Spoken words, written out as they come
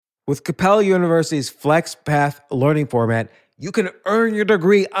With Capella University's FlexPath learning format, you can earn your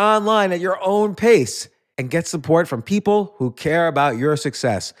degree online at your own pace and get support from people who care about your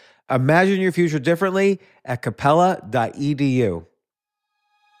success. Imagine your future differently at capella.edu.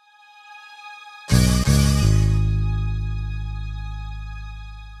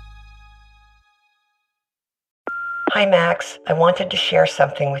 Hi, Max. I wanted to share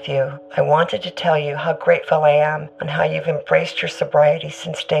something with you. I wanted to tell you how grateful I am and how you've embraced your sobriety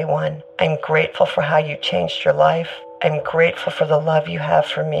since day one. I'm grateful for how you changed your life. I'm grateful for the love you have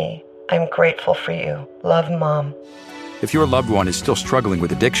for me. I'm grateful for you. Love, Mom. If your loved one is still struggling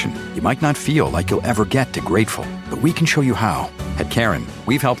with addiction, you might not feel like you'll ever get to grateful, but we can show you how. At Caron,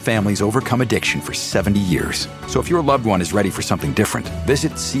 we've helped families overcome addiction for 70 years. So if your loved one is ready for something different,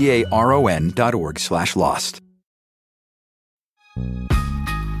 visit caron.org/lost.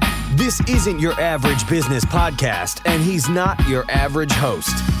 This isn't your average business podcast, and he's not your average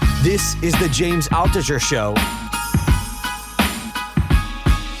host. This is the James Altucher Show.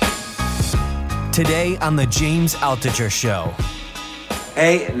 Today on the James Altucher Show.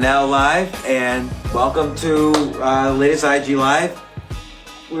 Hey, now live, and welcome to latest IG Live.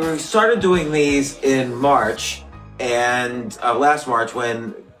 We started doing these in March, and last March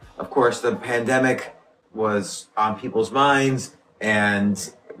when, of course, the pandemic was on people's minds,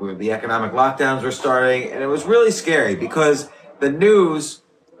 and the economic lockdowns were starting, and it was really scary because the news,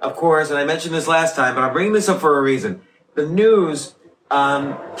 of course, and I mentioned this last time, but I'm bringing this up for a reason. The news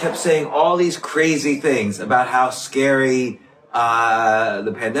kept saying all these crazy things about how scary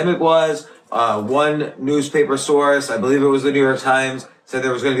the pandemic was. One newspaper source, I believe it was the New York Times, said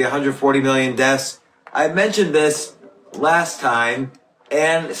there was going to be 140 million deaths. I mentioned this last time,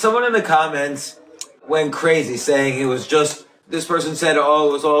 and someone in the comments went crazy saying it was just, this person said,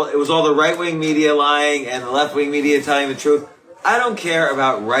 oh, it was all the right-wing media lying and the left-wing media telling the truth. I don't care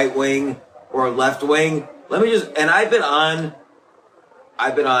about right-wing or left-wing. And I've been on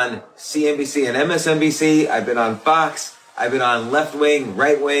CNBC and MSNBC. I've been on Fox. I've been on left-wing,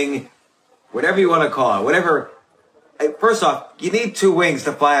 right-wing, whatever you want to call it. Whatever. First off, you need two wings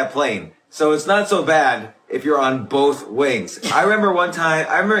to fly a plane. So it's not so bad if you're on both wings. I remember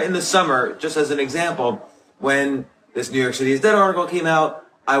in the summer, just as an example, when this New York City is Dead article came out,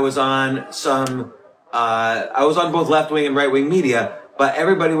 I was on both left-wing and right-wing media, but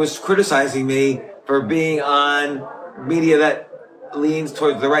everybody was criticizing me for being on media that leans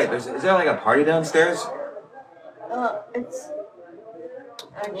towards the right. Is there like a party downstairs? It's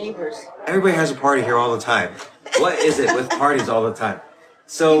our neighbors. Everybody has a party here all the time. What is it with parties all the time?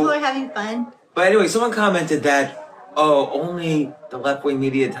 So people are having fun. But anyway, someone commented that, only the left-wing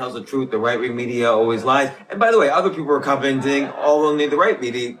media tells the truth, the right-wing media always lies. And by the way, other people were commenting, only the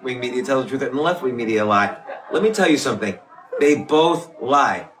right-wing media tells the truth and the left-wing media lie. Let me tell you something. They both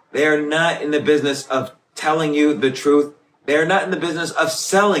lie. They are not in the business of telling you the truth. They are not in the business of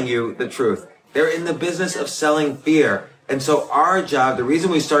selling you the truth. They're in the business of selling fear. And so our job, the reason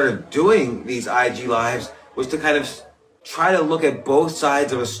we started doing these IG Lives was to kind of try to look at both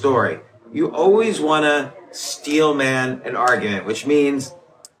sides of a story. You always want to steel man an argument, which means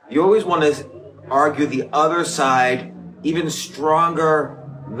you always want to argue the other side even stronger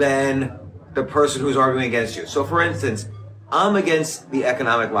than the person who's arguing against you. So for instance, I'm against the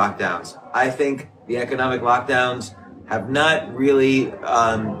economic lockdowns. I think the economic lockdowns have not really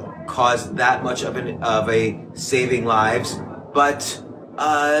caused that much of a saving lives, but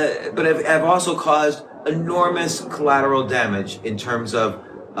have also caused enormous collateral damage in terms of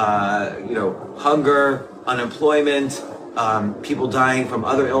hunger, unemployment, people dying from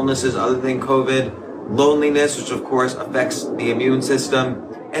other illnesses other than COVID, loneliness, which of course affects the immune system.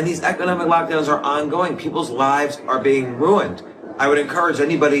 And these economic lockdowns are ongoing. People's lives are being ruined. I would encourage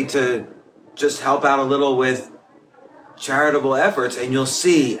anybody to just help out a little with charitable efforts, and you'll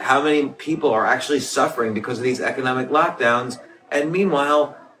see how many people are actually suffering because of these economic lockdowns. And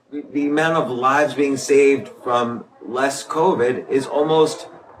meanwhile, the amount of lives being saved from less COVID is almost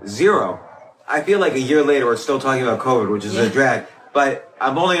zero. I feel like a year later we're still talking about COVID, which is a drag. But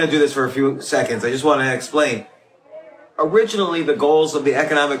I'm only going to do this for a few seconds. I just want to explain. Originally, the goals of the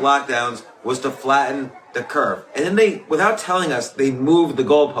economic lockdowns was to flatten the curve. And then they, without telling us, they moved the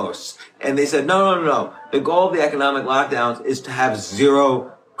goalposts. And they said, no. The goal of the economic lockdowns is to have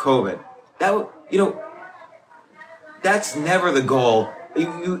zero COVID. That's never the goal.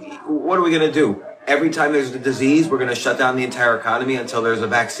 What are we going to do? Every time there's a disease, we're going to shut down the entire economy until there's a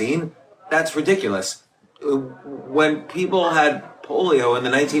vaccine? That's ridiculous. When people had polio in the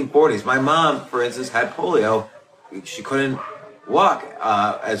 1940s, my mom, for instance, had polio. She couldn't walk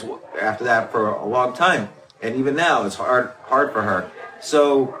after that for a long time. And even now, it's hard for her.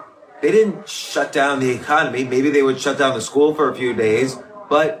 So they didn't shut down the economy. Maybe they would shut down the school for a few days,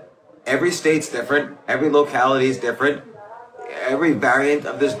 but every state's different. Every locality is different. Every variant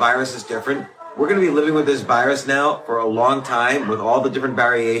of this virus is different. We're going to be living with this virus now for a long time with all the different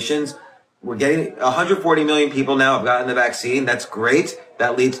variations. We're getting 140 million people now have gotten the vaccine. That's great.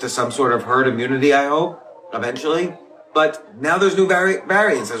 That leads to some sort of herd immunity, I hope, eventually. But now there's new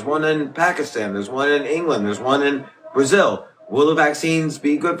variants. There's one in Pakistan. There's one in England. There's one in Brazil. Will the vaccines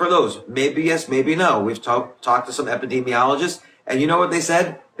be good for those? Maybe yes, maybe no. We've talked to some epidemiologists, and you know what they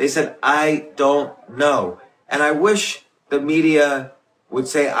said? They said, I don't know. And I wish the media would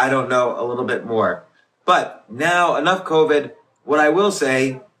say, I don't know, a little bit more. But now, enough COVID. What I will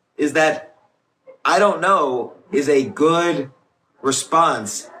say is that I don't know is a good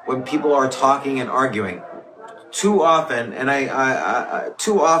response when people are talking and arguing. Too often,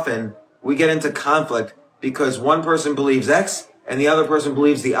 too often we get into conflict because one person believes X and the other person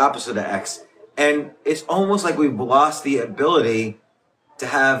believes the opposite of X. And it's almost like we've lost the ability to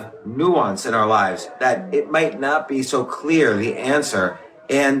have nuance in our lives, that it might not be so clear, the answer.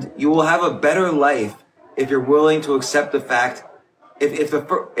 And you will have a better life if you're willing to accept the fact, if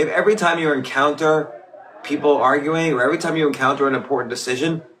every time you encounter people arguing or every time you encounter an important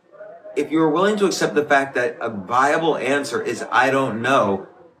decision, if you're willing to accept the fact that a viable answer is I don't know,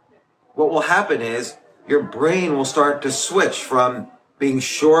 what will happen is your brain will start to switch from being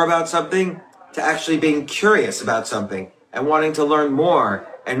sure about something to actually being curious about something and wanting to learn more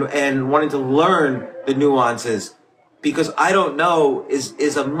and wanting to learn the nuances. Because I don't know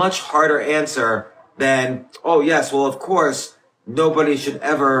is a much harder answer than, oh yes, well of course nobody should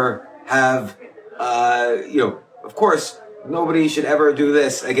ever have, of course nobody should ever do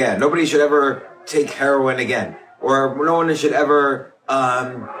this again. Nobody should ever take heroin again. Or no one should ever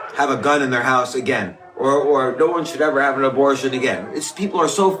have a gun in their house again. Or no one should ever have an abortion again. People are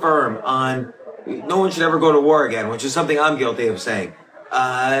so firm on no one should ever go to war again, which is something I'm guilty of saying.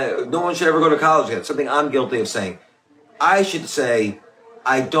 No one should ever go to college again, something I'm guilty of saying. I should say,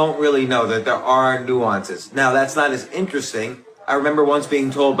 I don't really know that there are nuances. Now, that's not as interesting. I remember once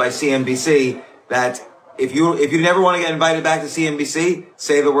being told by CNBC that if you never want to get invited back to CNBC,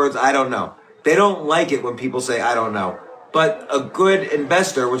 say the words, I don't know. They don't like it when people say, I don't know. But a good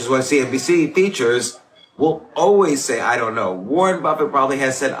investor, which is what CNBC features, will always say, I don't know. Warren Buffett probably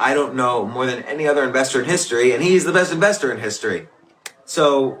has said, I don't know more than any other investor in history, and he's the best investor in history.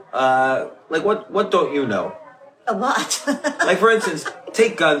 So, what don't you know? A lot. Like, for instance,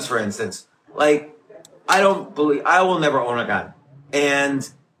 take guns, for instance. Like, I will never own a gun. And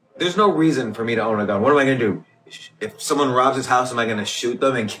there's no reason for me to own a gun. What am I going to do? If someone robs his house, am I going to shoot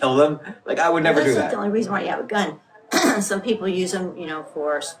them and kill them? Like, I would never do that. That's not the only reason why you have a gun. Some people use them,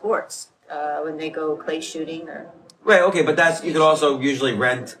 for sports, when they go clay shooting or... Right, okay, but you could also usually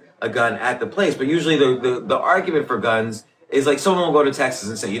rent a gun at the place. But usually the argument for guns is like someone will go to Texas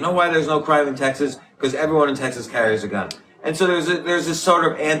and say, you know why there's no crime in Texas? Because everyone in Texas carries a gun. And so there's this sort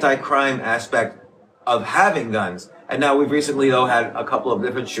of anti-crime aspect of having guns. And now we've recently, though, had a couple of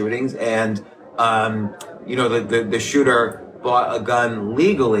different shootings, and, the shooter bought a gun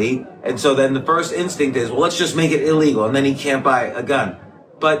legally, and so then the first instinct is, well, let's just make it illegal, and then he can't buy a gun.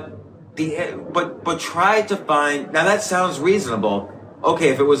 But try to find, now that sounds reasonable. Okay,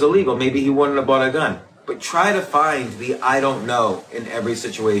 if it was illegal, maybe he wouldn't have bought a gun. But try to find the I don't know in every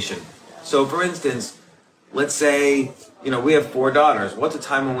situation. So, for instance, let's say, we have 4 daughters. What's a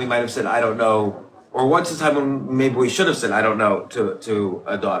time when we might have said I don't know? Or what's a time when maybe we should have said I don't know to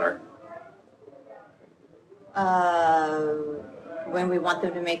a daughter? When we want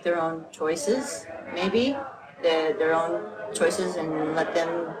them to make their own choices, maybe. Their own choices, and let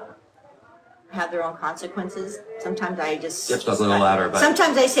them have their own consequences. Sometimes I just... You have to talk a little louder. But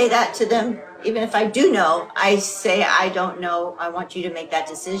sometimes I say that to them. Even if I do know, I say I don't know. I want you to make that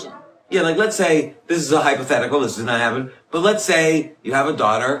decision. Yeah, like let's say, this is a hypothetical, this did not happen, but let's say you have a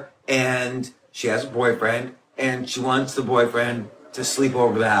daughter and she has a boyfriend and she wants the boyfriend to sleep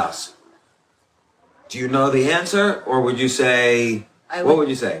over the house. Do you know the answer, or would you say, what would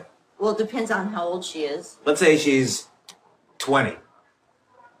you say? Well, it depends on how old she is. Let's say she's 20.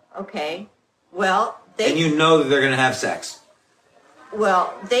 Okay. Well, and you know that they're going to have sex.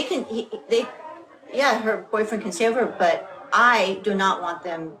 Well, her boyfriend can stay over, but I do not want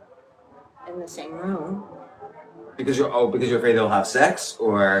them in the same room. Because you're afraid they'll have sex,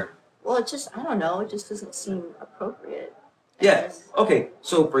 or? Well, it just, I don't know, it just doesn't seem appropriate. Yes. Okay,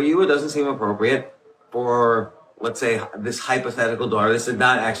 so for you it doesn't seem appropriate. For, let's say, this hypothetical daughter, this did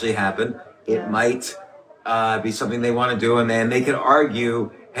not actually happen. It might be something they want to do, and then they could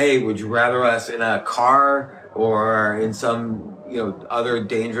argue, hey, would you rather us in a car or in some, other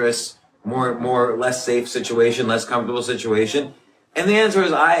dangerous, less safe situation, less comfortable situation? And the answer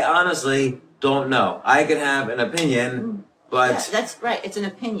is, I honestly don't know. I can have an opinion, but Yeah, that's right. It's an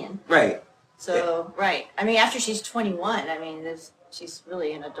opinion. right. So, right. I mean, after she's 21, she's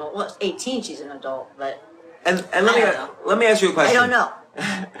really an adult. Well, 18, she's an adult, but And I don't know. let me ask you a question. I don't know.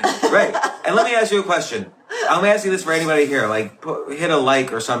 Right. And let me ask you a question. I'm asking this for anybody here. Like, hit a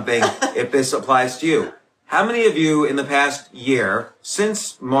like or something if this applies to you. How many of you in the past year,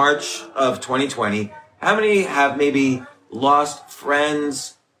 since March of 2020, how many have maybe lost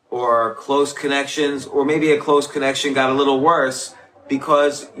friends or close connections, or maybe a close connection got a little worse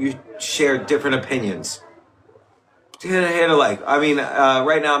because you shared different opinions? Hit a like. I mean,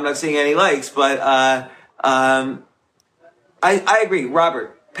 right now I'm not seeing any likes, but I agree,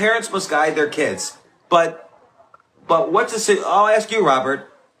 Robert. Parents must guide their kids, but I'll ask you,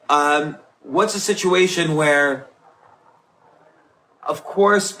 Robert. What's a situation where, of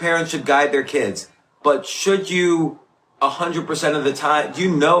course, parents should guide their kids, but should you 100% of the time, do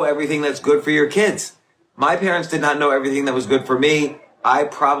you know everything that's good for your kids? My parents did not know everything that was good for me. I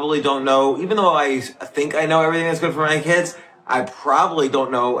probably don't know, even though I think I know everything that's good for my kids, I probably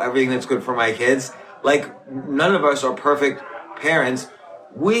don't know everything that's good for my kids. Like, none of us are perfect parents.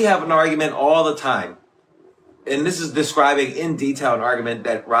 We have an argument all the time. And this is describing in detail an argument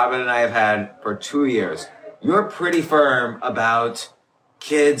that Robin and I have had for 2 years. You're pretty firm about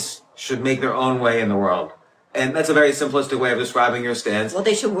kids should make their own way in the world. And that's a very simplistic way of describing your stance. Well,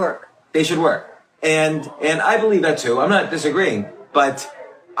 they should work. They should work. And I believe that too. I'm not disagreeing. But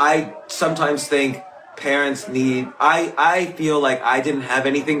I sometimes think parents I feel like I didn't have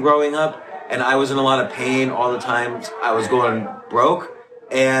anything growing up, and I was in a lot of pain all the time. I was going broke.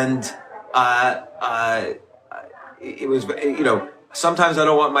 And it was, sometimes I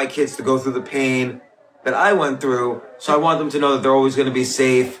don't want my kids to go through the pain that I went through. So I want them to know that they're always going to be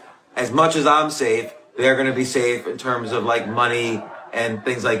safe. As much as I'm safe, they're going to be safe in terms of like money and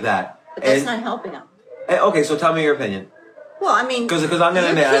things like that. But that's not helping them. Okay, so tell me your opinion. Well, I mean, because I'm going to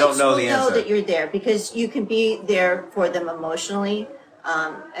admit I don't know the answer. Your kids will know that you're there because you can be there for them emotionally,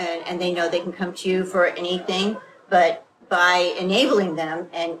 and they know they can come to you for anything. But by enabling them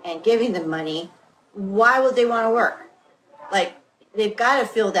and giving them money, why would they want to work? Like, they've got to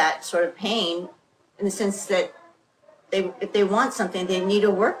feel that sort of pain in the sense that if they want something, they need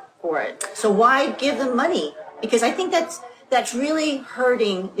to work for it. So why give them money? Because I think that's really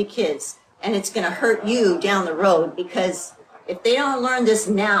hurting the kids, and it's going to hurt you down the road, because if they don't learn this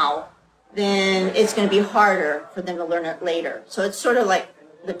now, then it's going to be harder for them to learn it later. So it's sort of like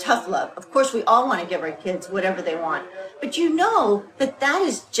the tough love. Of course, we all want to give our kids whatever they want, but you know that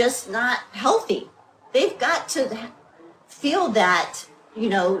is just not healthy. They've got to feel that,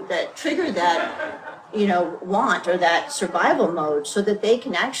 that trigger that, want, or that survival mode, so that they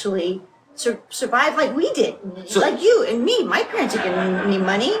can actually survive like we did, like you and me. My parents are giving me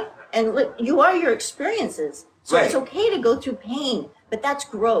money, and you are your experiences. So right. It's okay to go through pain, but that's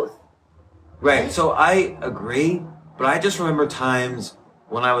growth. Right. So I agree, but I just remember times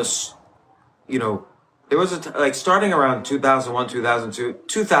when I was, there was starting around 2001, 2002,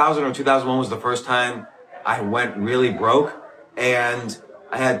 2000 or 2001 was the first time I went really broke, and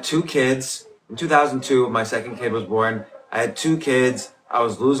I had 2 kids. In 2002, my second kid was born. I had 2 kids. I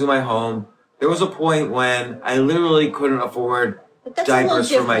was losing my home. There was a point when I literally couldn't afford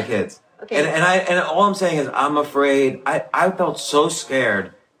diapers for my kids. Okay. And all I'm saying is I'm afraid. I felt so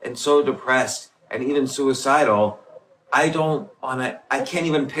scared and so depressed and even suicidal. I can't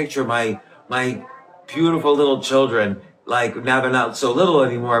even picture my beautiful little children. Like, now they're not so little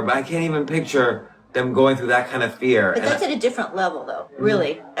anymore, but I can't even picture them going through that kind of fear. But that's at a different level, though.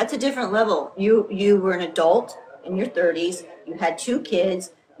 Really, mm-hmm. That's a different level. You were an adult in your 30s. You had 2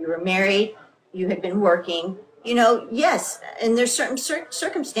 kids. You were married. You had been working. Yes, and there's certain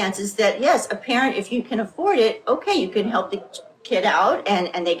circumstances that, yes, a parent, if you can afford it, okay, you can help the kid out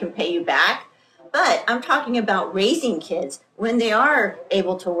and they can pay you back. But I'm talking about raising kids when they are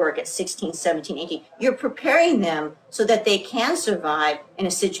able to work at 16, 17, 18. You're preparing them so that they can survive in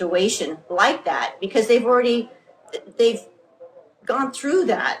a situation like that, because they've gone through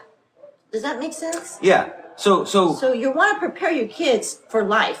that. Does that make sense? Yeah. So you want to prepare your kids for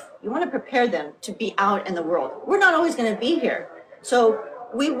life. You want to prepare them to be out in the world. We're not always going to be here. So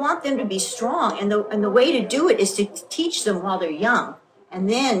we want them to be strong. And the way to do it is to teach them while they're young. And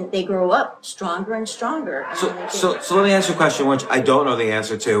then they grow up stronger and stronger. And so let me ask you a question, which I don't know the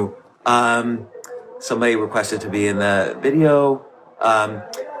answer to. Somebody requested to be in the video.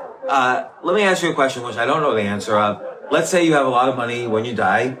 Let me ask you a question, which I don't know the answer of. Let's say you have a lot of money when you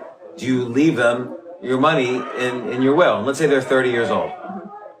die. Do you leave them your money in your will? And let's say they're 30 years old.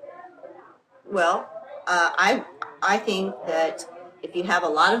 Well, I think that if you have a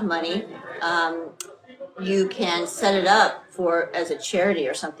lot of money, you can set it up as a charity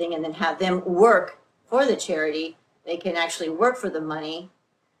or something, and then have them work for the charity. They can actually work for the money.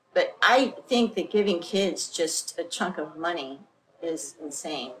 But I think that giving kids just a chunk of money is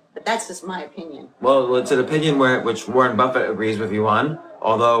insane. But that's just my opinion. Well, it's an opinion which Warren Buffett agrees with you on,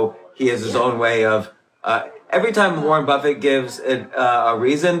 although he has his own way of... every time Warren Buffett gives a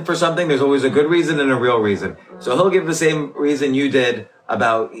reason for something, there's always a good reason and a real reason. So he'll give the same reason you did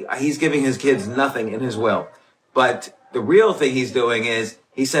about he's giving his kids nothing in his will. But the real thing he's doing is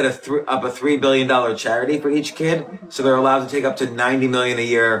he set up a $3 billion charity for each kid, so they're allowed to take up to $90 million a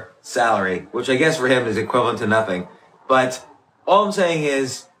year salary, which I guess for him is equivalent to nothing. But all I'm saying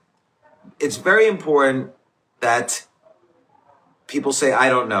is it's very important that people say, I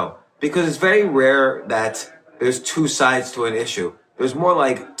don't know, because it's very rare that there's two sides to an issue. There's more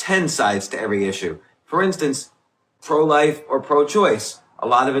like 10 sides to every issue. For instance, pro-life or pro-choice. A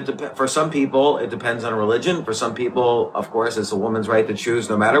lot of it, for some people, it depends on religion. For some people, of course, it's a woman's right to choose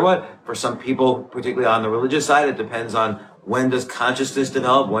no matter what. For some people, particularly on the religious side, it depends on when does consciousness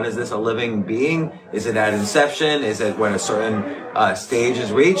develop? When is this a living being? Is it at inception? Is it when a certain stage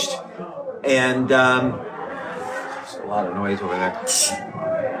is reached? And there's a lot of noise over there.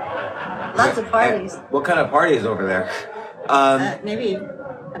 Lots of parties. What kind of party is over there? Maybe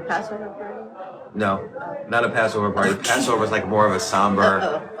a Passover party? No, not a Passover party. Passover is like more of a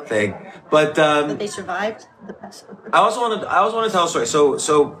somber thing. But they survived the Passover. I also want to tell a story.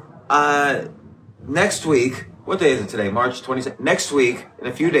 So next week, what day is it today? March 22nd. Next week, in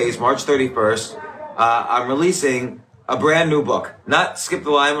a few days, March 31st, I'm releasing a brand new book. Not Skip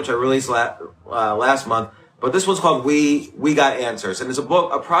the Line, which I released last month, but this one's called We Got Answers, and it's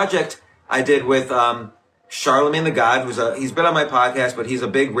a project I did with Charlemagne the God, he's been on my podcast, but he's a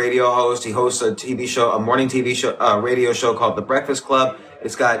big radio host. He hosts a TV show, a morning TV show, radio show called The Breakfast Club.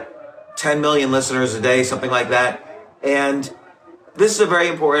 It's got 10 million listeners a day, something like that. And this is a very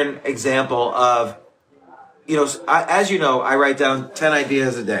important example of, as you know, I write down 10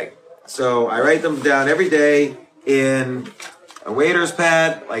 ideas a day. So I write them down every day in a waiter's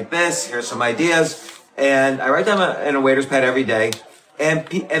pad like this. Here's some ideas. And I write them in a waiter's pad every day. And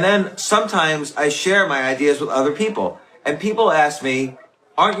then sometimes I share my ideas with other people. And people ask me,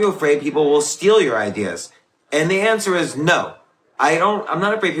 aren't you afraid people will steal your ideas? And the answer is no. I'm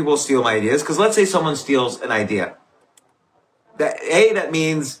not afraid people will steal my ideas, because let's say someone steals an idea. That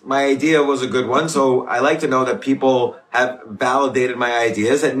means my idea was a good one. So I like to know that people have validated my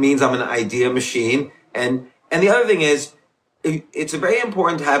ideas. That means I'm an idea machine. And the other thing is, it's very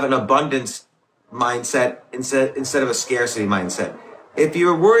important to have an abundance mindset instead of a scarcity mindset. If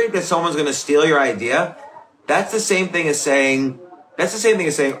you're worried that someone's going to steal your idea, that's the same thing as saying,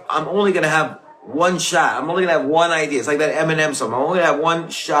 I'm only going to have one shot. I'm only going to have one idea. It's like that Eminem song. I'm only going to have one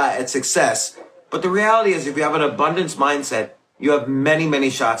shot at success. But the reality is, if you have an abundance mindset, you have many, many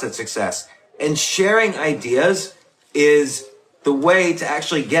shots at success. And sharing ideas is the way to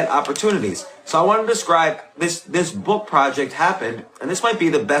actually get opportunities. So I want to describe this book project happened, and this might be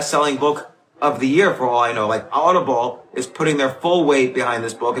the best-selling book of the year for all I know. Like, Audible is putting their full weight behind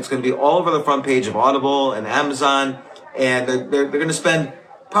this book. It's going to be all over the front page of Audible and Amazon, and they're going to spend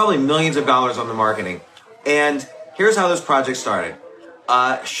probably millions of dollars on the marketing. And here's how this project started.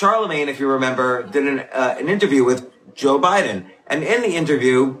 Charlemagne, if you remember, did an interview with Joe Biden, and in the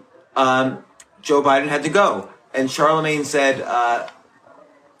interview, Joe Biden had to go, and Charlemagne said,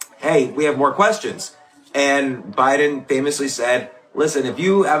 hey, we have more questions. And Biden famously said, listen, if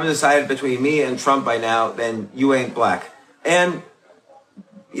you haven't decided between me and Trump by now, then you ain't black. And,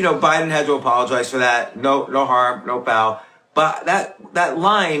 Biden had to apologize for that. No harm, no foul. But that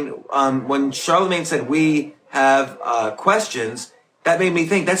line, when Charlemagne said we have questions, that made me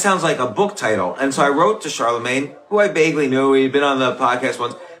think that sounds like a book title. And so I wrote to Charlemagne, who I vaguely knew. He'd been on the podcast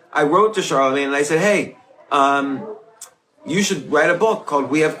once. I wrote to Charlemagne and I said, hey, you should write a book called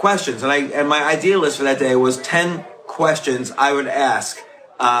We Have Questions. And my idea list for that day was 10 questions I would ask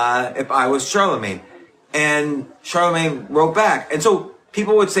if I was Charlemagne. And Charlemagne wrote back. And so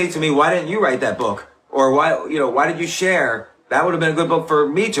people would say to me, why didn't you write that book? Or why did you share? That would have been a good book for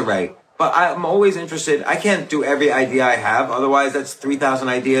me to write. But I'm always interested. I can't do every idea I have. Otherwise, that's 3,000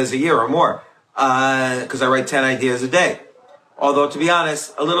 ideas a year or more. Because I write 10 ideas a day. Although, to be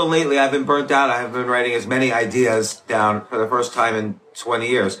honest, a little lately, I've been burnt out. I haven't been writing as many ideas down for the first time in 20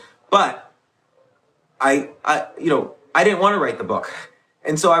 years. But I didn't want to write the book.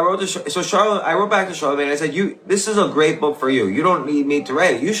 And so I wrote I wrote back to Charlamagne and I said, this is a great book for you. You don't need me to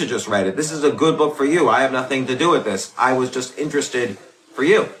write it. You should just write it. This is a good book for you. I have nothing to do with this. I was just interested for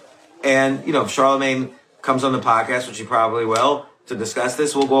you. And, if Charlamagne comes on the podcast, which he probably will, to discuss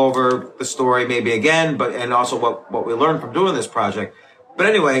this, we'll go over the story maybe again, and also what we learned from doing this project. But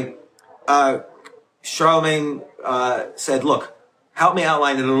anyway, Charlamagne said, look, help me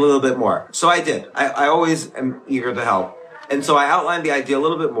outline it a little bit more. So I did. I always am eager to help. And so I outlined the idea a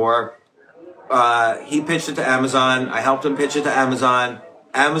little bit more. He pitched it to Amazon. I helped him pitch it to Amazon.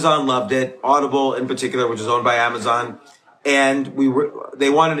 Amazon loved it. Audible in particular, which is owned by Amazon. And they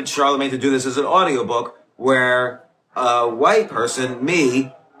wanted Charlamagne to do this as an audiobook where a white person,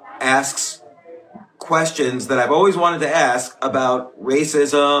 me, asks questions that I've always wanted to ask about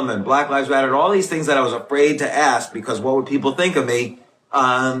racism and Black Lives Matter and all these things that I was afraid to ask because what would people think of me?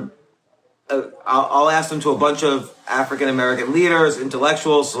 I'll ask them to a bunch of African-American leaders,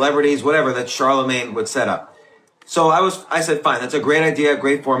 intellectuals, celebrities, whatever that Charlamagne would set up. So I said, fine, that's a great idea,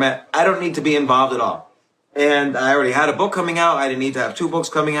 great format. I don't need to be involved at all. And I already had a book coming out. I didn't need to have 2 books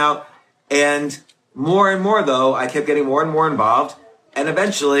coming out. And more and more, though, I kept getting more and more involved. And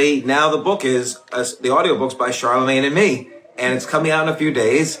eventually, now the book is, the audiobook's by Charlamagne and me. And it's coming out in a few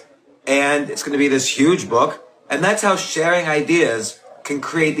days. And it's going to be this huge book. And that's how sharing ideas can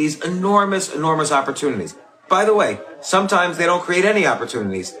create these enormous, enormous opportunities. By the way, sometimes they don't create any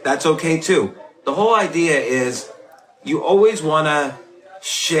opportunities. That's okay too. The whole idea is you always want to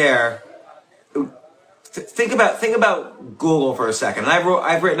share. Think about Google for a second. And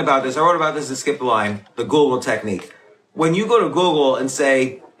I've written about this. I wrote about this in Skip the Line, the Google technique. When you go to Google and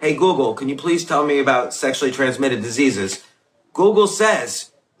say, hey, Google, can you please tell me about sexually transmitted diseases? Google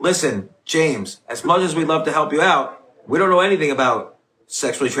says, listen, James, as much as we'd love to help you out, we don't know anything about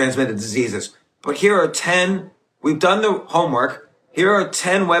sexually transmitted diseases. But here are 10, we've done the homework. Here are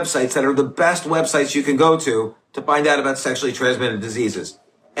 10 websites that are the best websites you can go to find out about sexually transmitted diseases.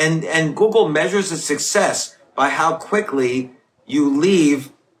 And Google measures its success by how quickly you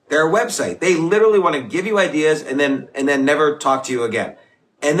leave their website. They literally want to give you ideas and then never talk to you again.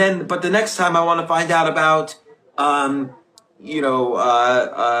 But the next time I want to find out about,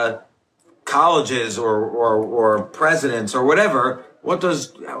 colleges or presidents or whatever, what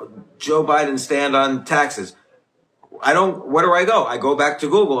does Joe Biden stand on taxes? Where do I go? I go back to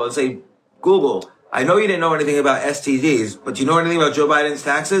Google and say, Google, I know you didn't know anything about STDs, but do you know anything about Joe Biden's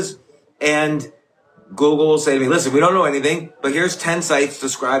taxes? And Google will say to me, listen, we don't know anything, but here's 10 sites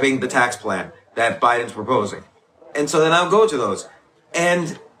describing the tax plan that Biden's proposing. And so then I'll go to those.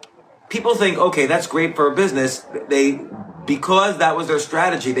 And people think, okay, that's great for a business. Because that was their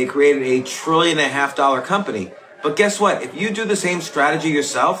strategy, they created a $1.5 trillion company. But guess what? If you do the same strategy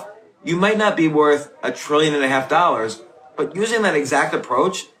yourself, you might not be worth $1.5 trillion, but using that exact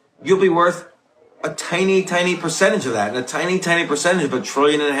approach, you'll be worth a tiny, tiny percentage of that. And a tiny, tiny percentage of $1.5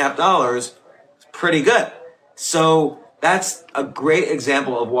 trillion is pretty good. So that's a great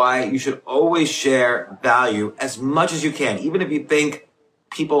example of why you should always share value as much as you can. Even if you think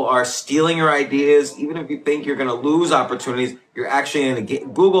people are stealing your ideas, even if you think you're going to lose opportunities, you're actually going to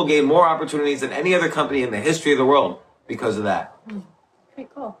Google gain more opportunities than any other company in the history of the world because of that. Pretty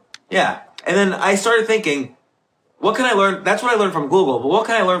cool. Yeah. And then I started thinking, what can I learn? That's what I learned from Google, but what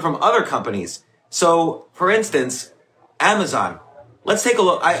can I learn from other companies? So, for instance, Amazon. Let's take a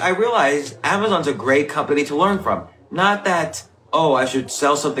look. I realized Amazon's a great company to learn from. Not that, I should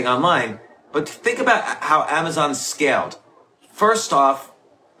sell something online, but think about how Amazon scaled. First off,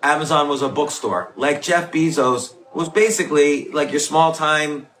 Amazon was a bookstore. Like Jeff Bezos was basically like your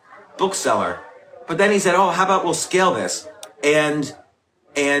small-time bookseller. But then he said, how about we'll scale this? And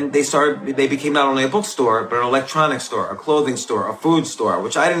they became not only a bookstore, but an electronics store, a clothing store, a food store,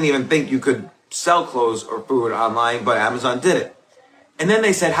 which I didn't even think you could sell clothes or food online, but Amazon did it. And then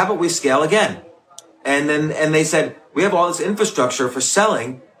they said, how about we scale again? And they said, we have all this infrastructure for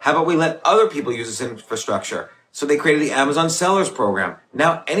selling. How about we let other people use this infrastructure? So they created the Amazon Sellers Program.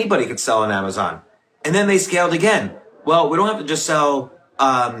 Now anybody could sell on Amazon. And then they scaled again. Well, we don't have to just sell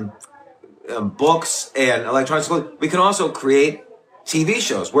books and electronics. We can also create TV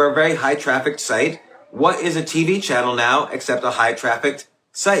shows. We're a very high-trafficked site. What is a TV channel now except a high-trafficked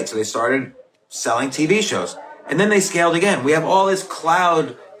site? So they started selling TV shows. And then they scaled again. We have all this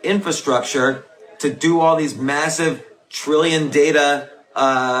cloud infrastructure to do all these massive trillion data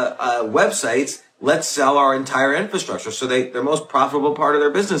websites. Let's sell our entire infrastructure. So their most profitable part of their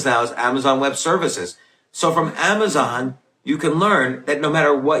business now is Amazon Web Services. So from Amazon, you can learn that no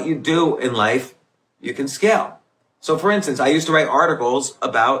matter what you do in life, you can scale. So for instance, I used to write articles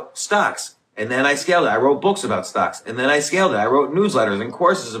about stocks. And then I scaled it. I wrote books about stocks. And then I scaled it. I wrote newsletters and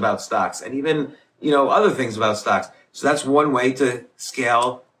courses about stocks and even, other things about stocks. So that's one way to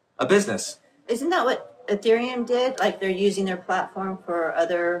scale a business. Isn't that what Ethereum did? Like they're using their platform for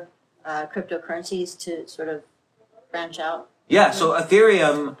other cryptocurrencies to sort of branch out? Yeah, so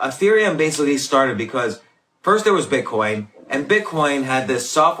Ethereum basically started because first there was Bitcoin, and Bitcoin had this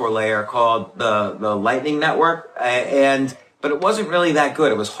software layer called the Lightning Network, but it wasn't really that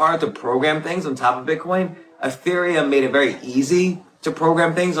good. It was hard to program things on top of Bitcoin. Ethereum made it very easy to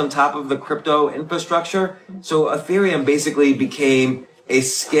program things on top of the crypto infrastructure. So Ethereum basically became a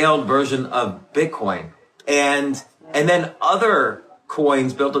scaled version of Bitcoin. And then other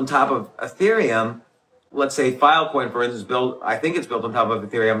coins built on top of Ethereum, let's say Filecoin, for instance, I think it's built on top of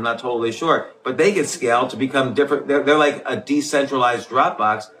Ethereum, I'm not totally sure, but they could scale to become different. They're like a decentralized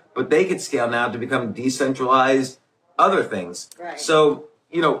Dropbox, but they could scale now to become decentralized other things. Right. So,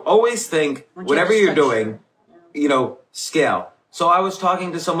 always think whatever you're doing, scale. So I was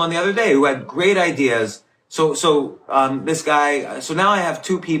talking to someone the other day who had great ideas. So this guy, so now I have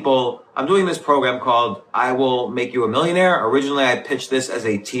two people. I'm doing this program called I Will Make You a Millionaire. Originally, I pitched this as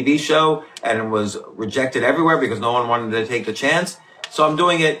a TV show and it was rejected everywhere because no one wanted to take the chance. So I'm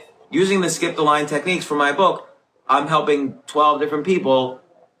doing it using the skip the line techniques from my book. I'm helping 12 different people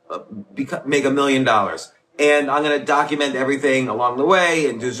make $1 million. And I'm going to document everything along the way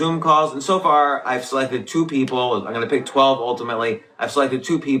and do Zoom calls. And so far, I've selected 2 people. I'm going to pick 12 ultimately. I've selected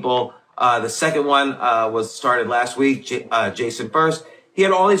 2 people. The second one was started last week, Jason First. He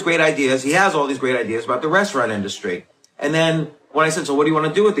had all these great ideas. He has all these great ideas about the restaurant industry. And then when I said, so what do you want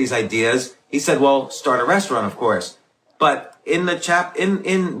to do with these ideas? He said, well, start a restaurant, of course. But in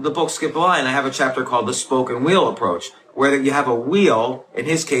the book Skip the Line, I have a chapter called the spoke and wheel approach, where you have a wheel. In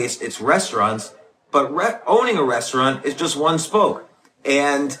his case, it's restaurants. But owning a restaurant is just one spoke.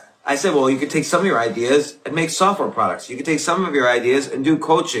 And I said, well, you could take some of your ideas and make software products. You could take some of your ideas and do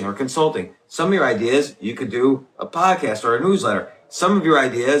coaching or consulting. Some of your ideas, you could do a podcast or a newsletter. Some of your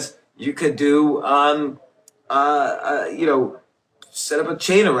ideas, you could do, set up a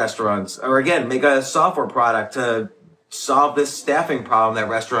chain of restaurants. Or again, make a software product to solve this staffing problem that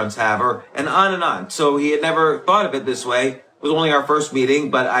restaurants have, and on and on. So he had never thought of it this way. It was only our first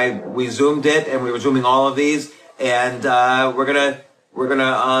meeting, but we Zoomed it, and we were Zooming all of these, and we're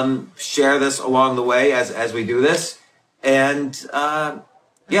gonna share this along the way as we do this, and so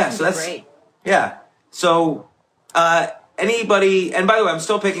that's great. Yeah. So anybody, and by the way, I'm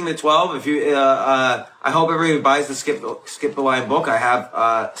still picking the 12. If you, I hope everybody buys the Skip the Line book. I have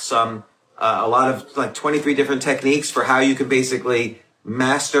a lot of like 23 different techniques for how you can basically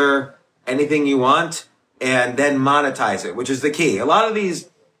master anything you want and then monetize it, which is the key. A lot of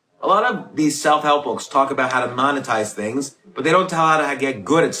these self-help books talk about how to monetize things, but they don't tell how to get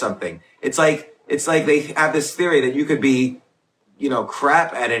good at something. It's like they have this theory that you could be,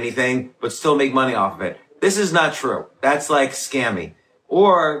 crap at anything, but still make money off of it. This is not true. That's like scammy.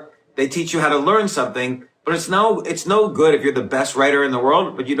 Or they teach you how to learn something, but it's no good if you're the best writer in the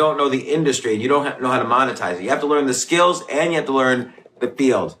world, but you don't know the industry and you don't know how to monetize it. You have to learn the skills and you have to learn the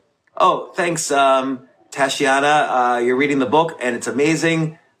field. Oh, thanks, Tashiana. You're reading the book and it's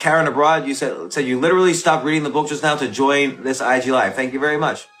amazing. Karen Abroad, you said you literally stopped reading the book just now to join this IG Live. Thank you very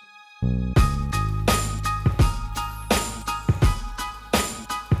much.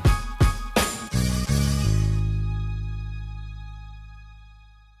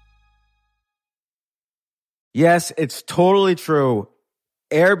 Yes, it's totally true.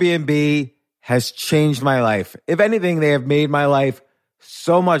 Airbnb has changed my life. If anything, they have made my life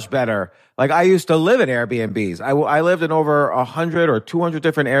so much better. Like I used to live in Airbnbs. I lived in over 100 or 200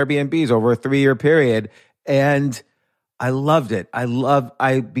 different Airbnbs over a 3-year period, and I loved it.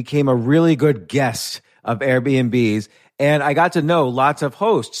 I became a really good guest of Airbnbs, and I got to know lots of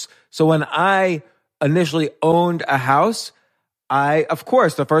hosts. So when I initially owned a house, of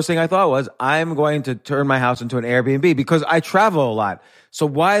course, the first thing I thought was, I'm going to turn my house into an Airbnb because I travel a lot. So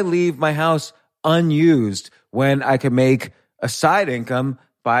why leave my house unused when I can make a side income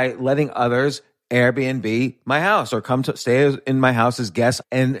by letting others Airbnb my house or come to stay in my house as guests?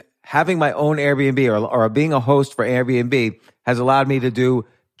 And having my own Airbnb or being a host for Airbnb has allowed me to do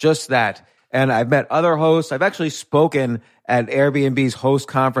just that. And I've met other hosts. I've actually spoken at Airbnb's host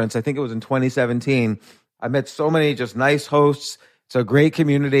conference. I think it was in 2017. I met so many just nice hosts. It's a great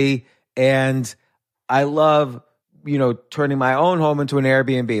community. And I love, turning my own home into an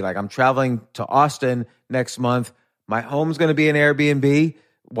Airbnb. Like I'm traveling to Austin next month. My home's going to be an Airbnb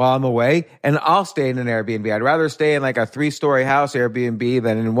while I'm away, and I'll stay in an Airbnb. I'd rather stay in like a 3-story house Airbnb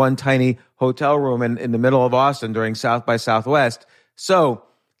than in one tiny hotel room in the middle of Austin during South by Southwest. So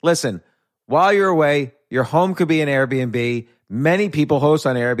listen, While you're away, your home could be an Airbnb. Many people host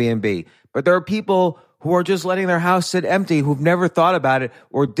on Airbnb, but there are people who are just letting their house sit empty who've never thought about it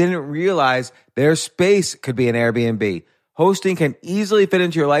or didn't realize their space could be an Airbnb. Hosting can easily fit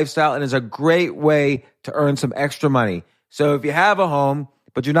into your lifestyle and is a great way to earn some extra money. So if you have a home,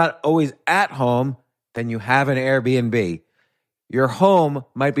 but you're not always at home, then you have an Airbnb. Your home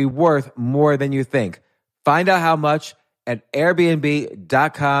might be worth more than you think. Find out how much at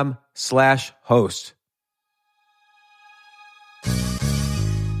airbnb.com/host.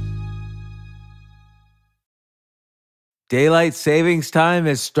 Daylight savings time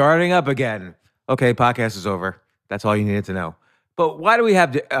is starting up again. Okay, podcast is over. That's all you needed to know. But why do we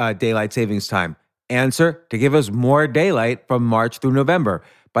have daylight savings time? Answer: to give us more daylight from March through November.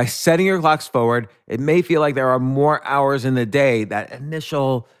 By setting your clocks forward, it may feel like there are more hours in the day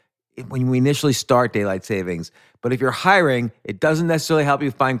when we initially start daylight savings. But if you're hiring, it doesn't necessarily help you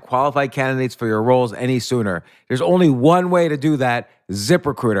find qualified candidates for your roles any sooner. There's only one way to do that: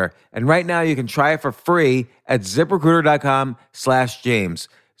 ZipRecruiter. And right now you can try it for free at ZipRecruiter.com/James.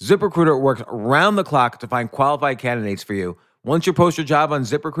 ZipRecruiter works around the clock to find qualified candidates for you. Once you post your job on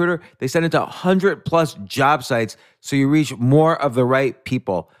ZipRecruiter, they send it to 100 plus job sites so you reach more of the right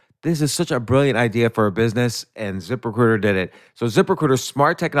people. This is such a brilliant idea for a business, and ZipRecruiter did it. So ZipRecruiter's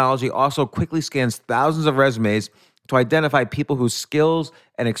smart technology also quickly scans thousands of resumes to identify people whose skills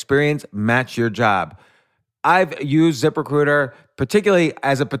and experience match your job. I've used ZipRecruiter, particularly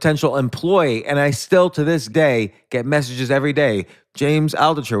as a potential employee, and I still, to this day, get messages every day. James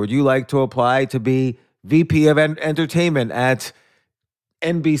Altucher, would you like to apply to be VP of Entertainment at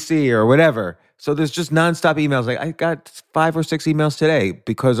NBC or whatever? So there's just nonstop emails. Like I got 5 or 6 emails today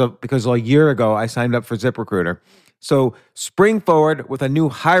because a year ago I signed up for ZipRecruiter. So spring forward with a new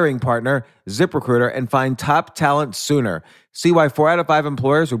hiring partner, ZipRecruiter, and find top talent sooner. See why 4 out of 5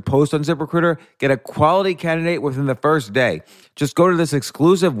 employers who post on ZipRecruiter get a quality candidate within the first day. Just go to this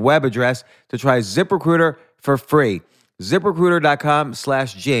exclusive web address to try ZipRecruiter for free.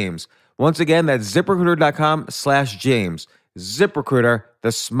 ZipRecruiter.com/James. Once again, that's ZipRecruiter.com/James. ZipRecruiter,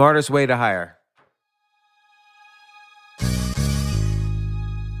 the smartest way to hire.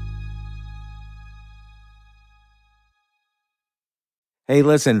 Hey,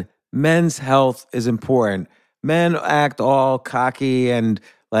 listen, men's health is important. Men act all cocky and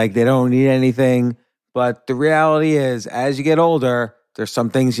like they don't need anything. But the reality is, as you get older, there's some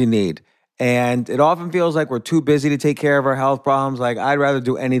things you need. And it often feels like we're too busy to take care of our health problems. Like I'd rather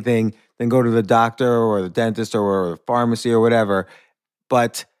do anything than go to the doctor or the dentist or the pharmacy or whatever.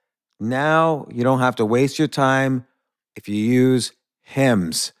 But now you don't have to waste your time if you use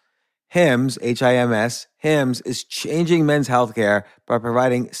Hims. Hims, H-I-M-S, Hims is changing men's healthcare by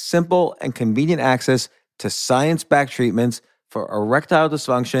providing simple and convenient access to science-backed treatments for erectile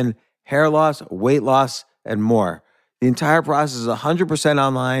dysfunction, hair loss, weight loss, and more. The entire process is 100%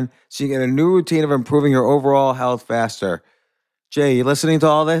 online, so you get a new routine of improving your overall health faster. Jay, you listening to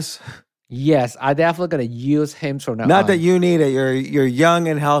all this? Yes, I definitely gonna use Hims from now Not on. that you need it. You're young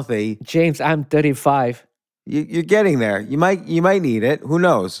and healthy. James, I'm 35. You're getting there. You might need it. Who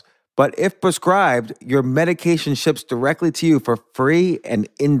knows? But if prescribed, your medication ships directly to you for free and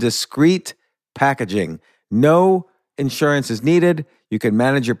in discreet packaging. No insurance is needed. You can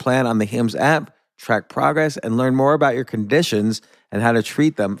manage your plan on the Hims app, track progress, and learn more about your conditions and how to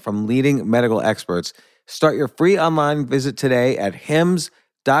treat them from leading medical experts. Start your free online visit today at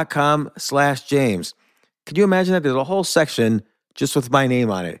hims.com/James. Could you imagine that? There's a whole section just with my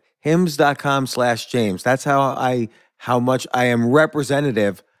name on it. hims.com/James. That's how much I am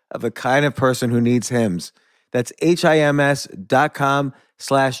representative of the kind of person who needs Hims. That's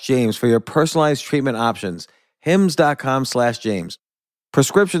HIMS.com/James for your personalized treatment options. HIMS.com/James.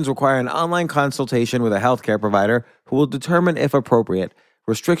 Prescriptions require an online consultation with a healthcare provider who will determine if appropriate.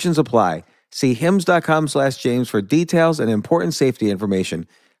 Restrictions apply. See HIMS.com/James for details and important safety information.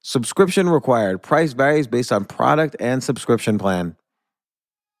 Subscription required. Price varies based on product and subscription plan.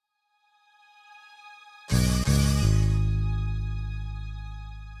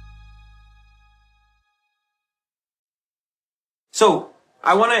 So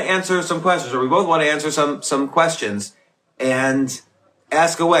I want to answer some questions, or we both want to answer some questions, and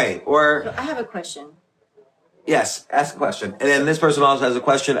ask away. Or I have a question. yes, ask a question. And then this person also has a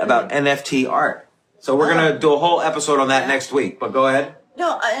question about NFT art. So we're gonna do a whole episode on that next week. But go ahead.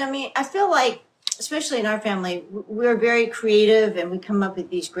 No, I mean, I feel like, especially in our family, we're very creative and we come up with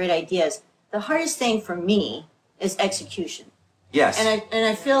these great ideas. The hardest thing for me is execution. Yes. And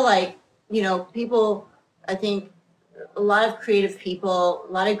I feel like, people, I think a lot of creative people,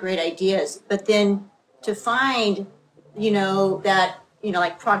 a lot of great ideas, but then to find,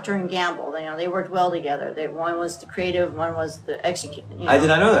 like Procter and Gamble, they worked well together. One was the creative, one was the execute. I did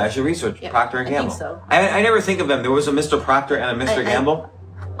not know that. I should research Yeah, Procter and I think Gamble. so. I never think of them. There was a Mr. Procter and a Mr. Gamble.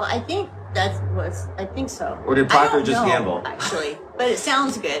 Well, I think I think so. Or did I Procter don't just know, gamble? Actually, but it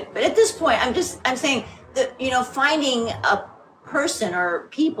sounds good. But at this point, I'm saying that, finding a person or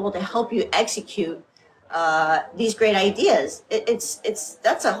people to help you execute these great ideas,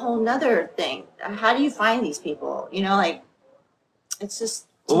 that's a whole nother thing. How do you find these people? It's just,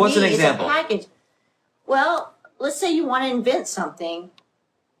 to Well, what's me, an example? It's a package. Well, let's say you want to invent something.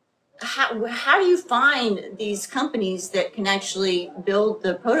 How do you find these companies that can actually build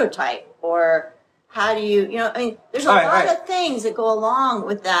the prototype? Or how do you, there's a lot of things that go along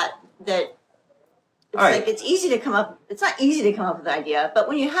with that it's like, it's easy to come up, it's not easy to come up with an idea, but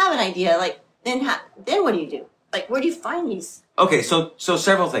when you have an idea, then what do you do? Where do you find these? Okay, so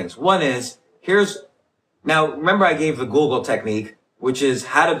several things. One is, now remember I gave the Google technique, which is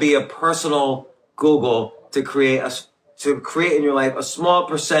how to be a personal Google to create in your life a small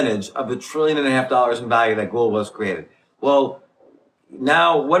percentage of the $1.5 trillion in value that Google was created. Well,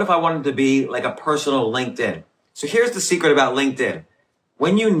 now what if I wanted to be like a personal LinkedIn? So here's the secret about LinkedIn.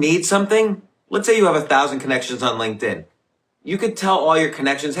 When you need something, let's say you have 1,000 connections on LinkedIn. You could tell all your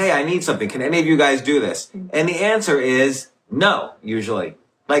connections, hey, I need something. Can any of you guys do this? And the answer is no, usually.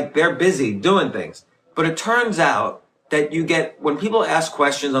 They're busy doing things. But it turns out that when people ask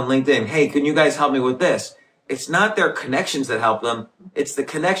questions on LinkedIn, hey, can you guys help me with this? It's not their connections that help them. It's the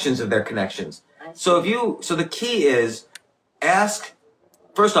connections of their connections. So the key is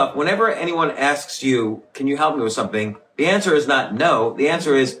first off, whenever anyone asks you, can you help me with something? The answer is not no. The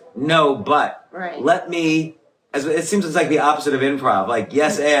answer is no, but let me, it seems it's like the opposite of improv. Like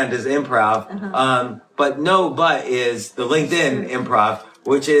yes and is improv. But no, but is the LinkedIn improv,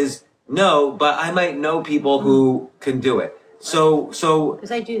 which is no, but I might know people who can do it. So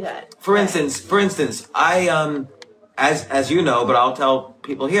because I do that. For instance, I as you know, but I'll tell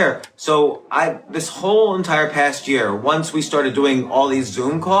people here. So this whole entire past year, once we started doing all these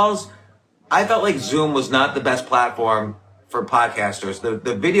Zoom calls, I felt like Zoom was not the best platform for podcasters.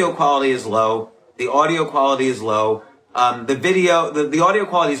 The video quality is low, the audio quality is low. The audio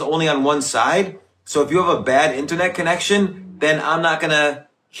quality is only on one side. So if you have a bad internet connection, then I'm not gonna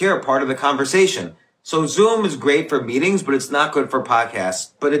hear part of the conversation. So Zoom is great for meetings, but it's not good for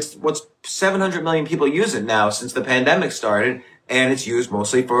podcasts. But it's 700 million people use it now since the pandemic started, and it's used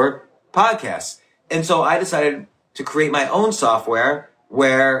mostly for podcasts. And so I decided to create my own software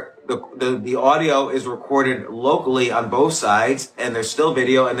where the audio is recorded locally on both sides, and there's still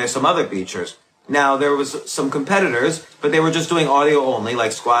video, and there's some other features. Now, there was some competitors, but they were just doing audio only,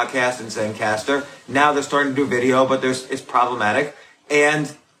 like Squadcast and Zencaster. Now they're starting to do video, but it's problematic.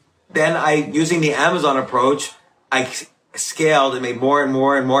 And then using the Amazon approach, I scaled and made more and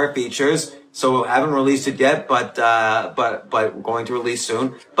more and more features. So I haven't released it yet, but going to release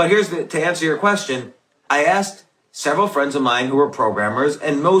soon. But to answer your question, I asked several friends of mine who are programmers,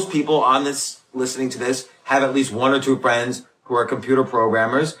 and most people on this listening to this have at least one or two friends who are computer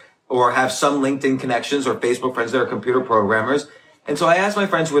programmers, or have some LinkedIn connections or Facebook friends that are computer programmers. And so I asked my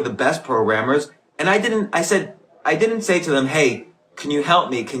friends who are the best programmers, and I didn't say to them, hey, can you help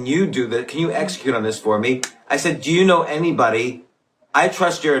me? Can you do that? Can you execute on this for me? I said, do you know anybody? I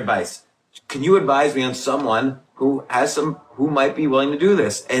trust your advice. Can you advise me on someone who might be willing to do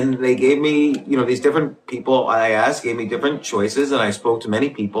this? And they gave me, these different people I asked gave me different choices, and I spoke to many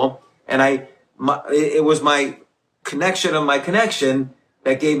people, and it was my connection of my connection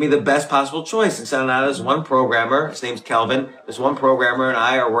that gave me the best possible choice. And so now there's one programmer, his name's Kelvin. There's one programmer and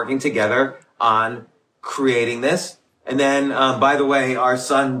I are working together on creating this. And then, by the way, our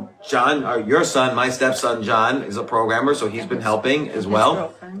son, John, or your son, my stepson, John, is a programmer, so he's been helping as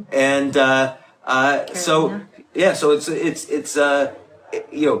well. And, so it's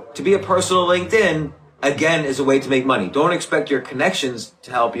to be a personal LinkedIn, again, is a way to make money. Don't expect your connections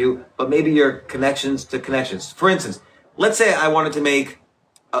to help you, but maybe your connections to connections. For instance, let's say I wanted to make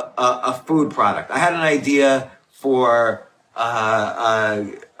a food product. I had an idea for a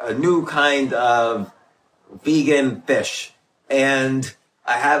new kind of vegan fish, and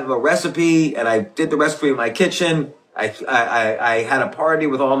I have a recipe, and I did the recipe in my kitchen. I had a party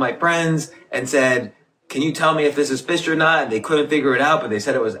with all my friends and said, can you tell me if this is fish or not? And they couldn't figure it out, but they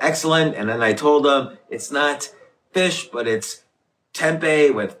said it was excellent. And then I told them it's not fish, but it's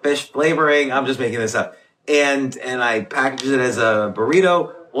tempeh with fish flavoring. I'm just making this up. And I packaged it as a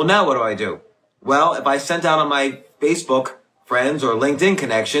burrito. Well, now what do? Well, if I sent out on my Facebook friends or LinkedIn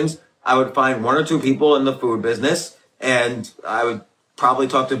connections, I would find one or two people in the food business, and I would probably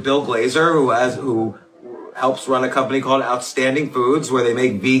talk to Bill Glazer, who helps run a company called Outstanding Foods, where they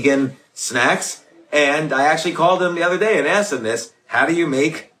make vegan snacks. And I actually called him the other day and asked him this: how do you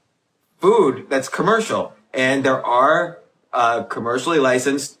make food that's commercial? And there are commercially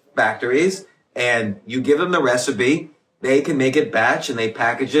licensed factories, and you give them the recipe. They can make it batch and they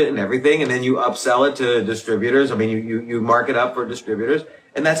package it and everything, and then you upsell it to distributors. I mean, you mark it up for distributors,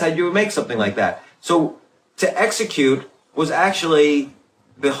 and that's how you would make something like that. So to execute was actually,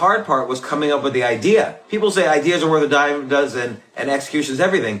 the hard part was coming up with the idea. People say ideas are worth a dime a dozen and execution is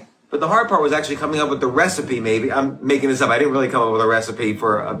everything. But the hard part was actually coming up with the recipe, maybe. I'm making this up. I didn't really come up with a recipe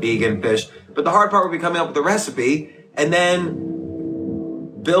for a vegan fish. But the hard part would be coming up with the recipe. And then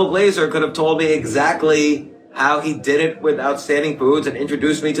Bill Glazer could have told me exactly how he did it with Outstanding Foods and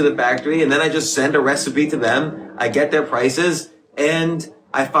introduced me to the factory. And then I just send a recipe to them. I get their prices and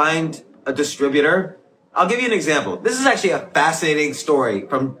I find a distributor. I'll give you an example. This is actually a fascinating story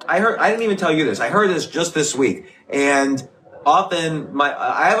I didn't even tell you this. I heard this just this week. And often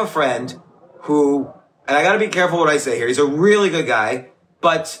I have a friend who, and I got to be careful what I say here. He's a really good guy,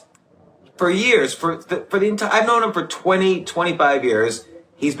 but for years, I've known him for 20, 25 years.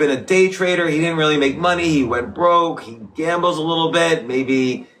 He's been a day trader. He didn't really make money. He went broke. He gambles a little bit.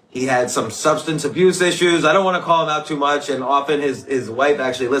 Maybe he had some substance abuse issues. I don't want to call him out too much. And often his wife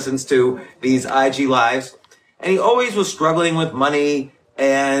actually listens to these IG lives. And he always was struggling with money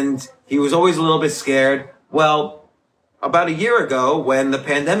and he was always a little bit scared. Well, about a year ago, when the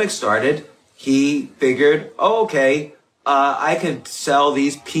pandemic started, he figured, I could sell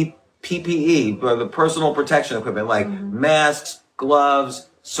these PPE, or the personal protection equipment, like masks, gloves,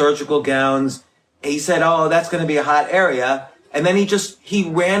 surgical gowns. He said, that's going to be a hot area. And then he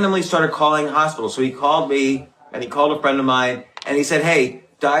randomly started calling hospitals. So he called me and he called a friend of mine and he said, hey,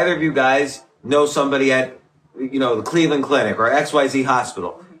 do either of you guys know somebody at, the Cleveland Clinic or XYZ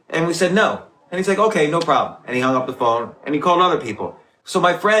hospital? And we said, no. And he's like, okay, no problem. And he hung up the phone and he called other people. So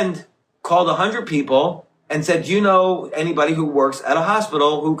my friend called 100 people and said, do you know anybody who works at a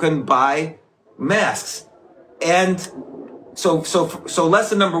hospital who can buy masks? And so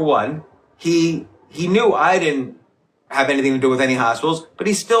lesson number one, he knew I didn't have anything to do with any hospitals, but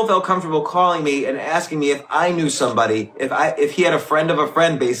he still felt comfortable calling me and asking me if I knew somebody, if he had a friend of a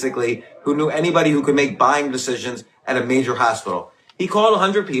friend, basically, who knew anybody who could make buying decisions at a major hospital. He called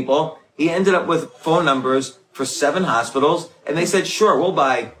 100 people. He ended up with phone numbers for 7 hospitals, and they said, sure, we'll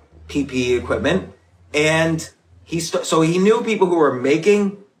buy PPE equipment. And so he knew people who were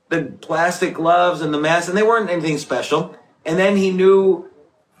making the plastic gloves and the masks, and they weren't anything special. And then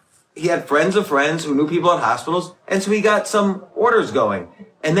he had friends of friends who knew people at hospitals, and so he got some orders going.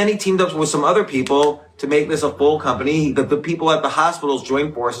 And then he teamed up with some other people to make this a full company. The people at the hospitals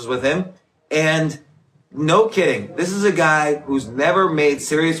joined forces with him, and no kidding, this is a guy who's never made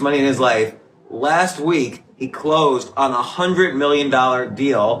serious money in his life. Last week, he closed on a $100 million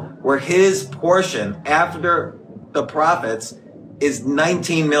deal where his portion after the profits is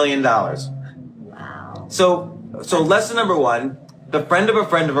 $19 million. Wow. So lesson number one, the friend of a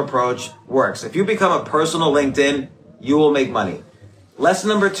friend approach works. If you become a personal LinkedIn, you will make money. Lesson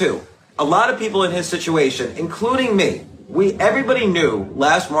number two, a lot of people in his situation, including me, everybody knew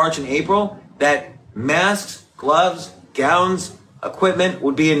last March and April that masks, gloves, gowns, equipment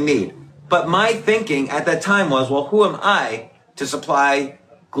would be in need. But my thinking at that time was, well, who am I to supply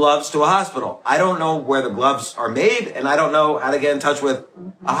gloves to a hospital? I don't know where the gloves are made, and I don't know how to get in touch with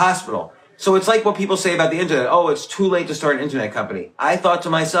a hospital. So it's like what people say about the internet. Oh, it's too late to start an internet company. I thought to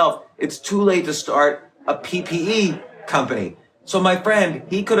myself, it's too late to start a PPE company. So my friend,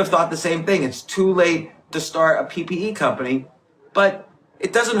 he could have thought the same thing. It's too late to start a PPE company, but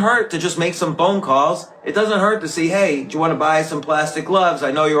it doesn't hurt to just make some phone calls. It doesn't hurt to see, hey, do you want to buy some plastic gloves?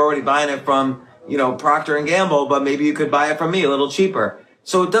 I know you're already buying it from, Procter & Gamble, but maybe you could buy it from me a little cheaper.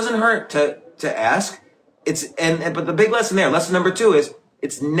 So it doesn't hurt to ask. But the big lesson there, lesson number two is,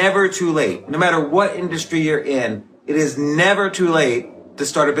 it's never too late. No matter what industry you're in, it is never too late to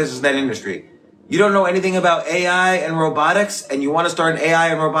start a business in that industry. You don't know anything about AI and robotics and you want to start an AI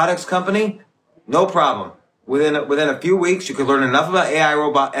and robotics company? No problem. Within a few weeks, you could learn enough about AI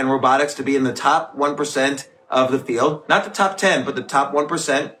and robotics to be in the top 1% of the field. Not the top 10, but the top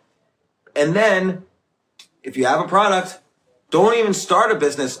 1%. And then, if you have a product, don't even start a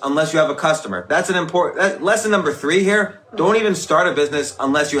business unless you have a customer. That's lesson number 3 here. Don't even start a business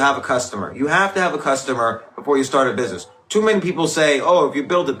unless you have a customer. You have to have a customer before you start a business. Too many people say, oh, if you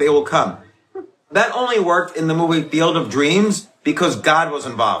build it, they will come. That only worked in the movie Field of Dreams because God was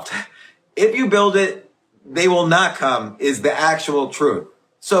involved. If you build it, they will not come is the actual truth.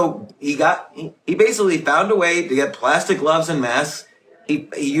 So he basically found a way to get plastic gloves and masks. He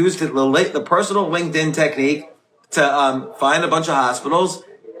used the personal LinkedIn technique to find a bunch of hospitals,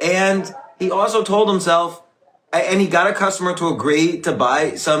 And he also told himself, and he got a customer to agree to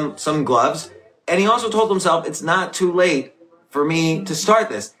buy some gloves. And he also told himself, it's not too late for me to start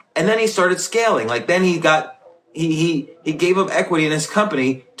this. And then he started scaling. Like then he gave up equity in his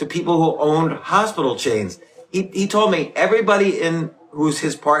company to people who owned hospital chains. He told me everybody who's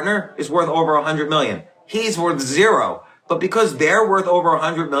his partner is worth over 100 million. He's worth zero. But because they're worth over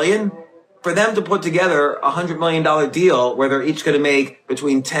 100 million, for them to put together a $100 million deal where they're each going to make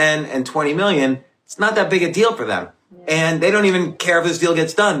between 10 and 20 million, it's not that big a deal for them. And they don't even care if this deal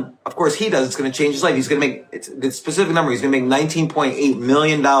gets done. Of course, he does. It's going to change his life. He's going to make, it's the specific number, he's going to make $19.8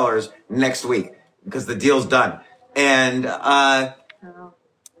 million next week because the deal's done. And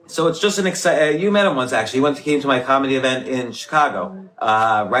so it's just an exciting, you met him once actually. He came to my comedy event in Chicago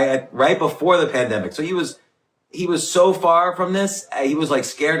right before the pandemic. So he was so far from this. He was like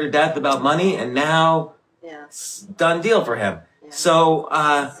scared to death about money, and now it's done deal for him. Yeah. So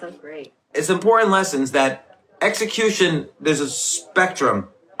great. It's important lessons that execution, there's a spectrum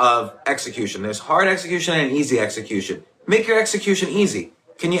of execution. There's hard execution and easy execution. Make your execution easy.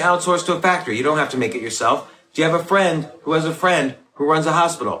 Can you outsource to a factory? You don't have to make it yourself. Do you have a friend who has a friend who runs a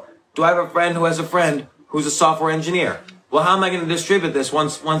hospital? Do I have a friend who has a friend who's a software engineer? Well, how am I going to distribute this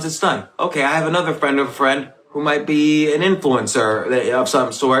once it's done? Okay, I have another friend of a friend who might be an influencer of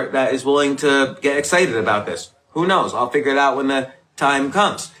some sort that is willing to get excited about this. Who knows? I'll figure it out when the time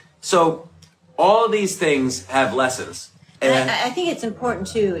comes. So all of these things have lessons. And I think it's important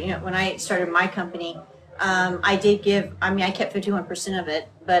too, when I started my company, I kept 51% of it,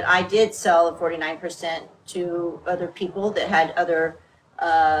 but I did sell the 49% to other people that had other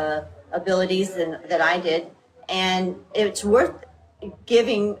abilities that I did. And it's worth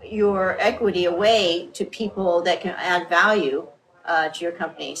giving your equity away to people that can add value to your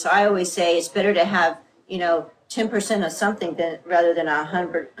company. So I always say it's better to have, 10% of something rather than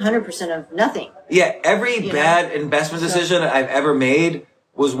 100% of nothing. Yeah, every bad investment decision I've ever made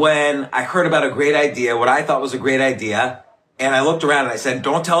was when I heard about a great idea, what I thought was a great idea, and I looked around and I said,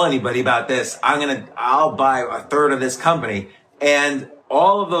 don't tell anybody about this. I'll buy a third of this company. And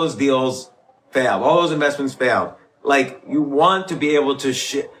all of those deals failed. All those investments failed. Like, you want to be able to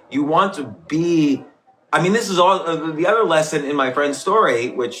this is all, the other lesson in my friend's story,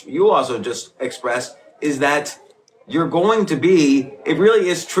 which you also just expressed, is that you're going to be, it really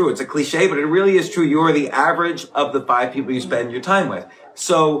is true. It's a cliche, but it really is true. You are the average of the 5 people you spend your time with.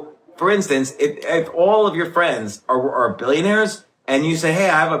 So, for instance, if all of your friends are billionaires and you say, hey,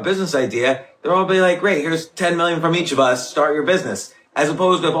 I have a business idea, they'll all be like, great, here's 10 million from each of us, start your business. As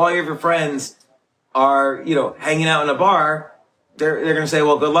opposed to if all of your friends are, hanging out in a bar, they're going to say,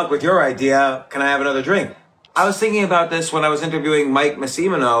 well, good luck with your idea. Can I have another drink? I was thinking about this when I was interviewing Mike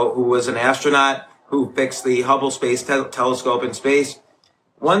Massimino, who was an astronaut who fixed the Hubble Space Telescope in space.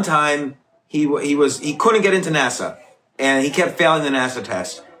 One time, he couldn't get into NASA, and he kept failing the NASA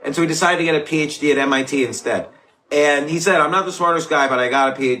test. And so he decided to get a PhD at MIT instead. And he said, I'm not the smartest guy, but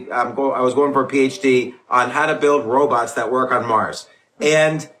I was going for a PhD on how to build robots that work on Mars.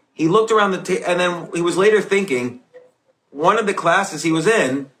 And he looked around and then he was later thinking, one of the classes he was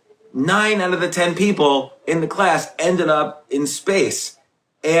in, 9 out of the 10 people in the class ended up in space.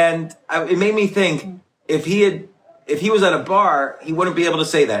 And it made me think, if he was at a bar, he wouldn't be able to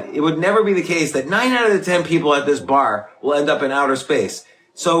say that. It would never be the case that 9 out of the 10 people at this bar will end up in outer space.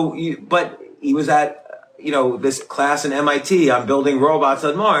 But he was at, this class in MIT on building robots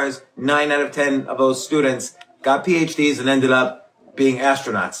on Mars. 9 out of 10 of those students got PhDs and ended up being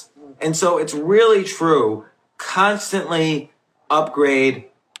astronauts. And so it's really true. Constantly upgrade,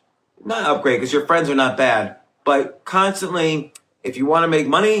 not upgrade because your friends are not bad, but constantly, if you want to make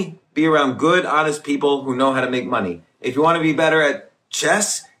money, be around good, honest people who know how to make money. If you want to be better at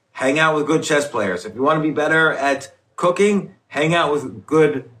chess, hang out with good chess players. If you want to be better at cooking, hang out with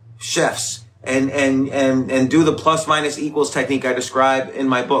good chefs and do the plus minus equals technique I describe in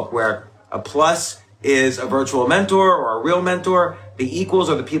my book, where a plus is a virtual mentor or a real mentor. The equals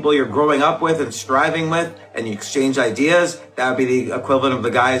are the people you're growing up with and striving with, and you exchange ideas. That would be the equivalent of the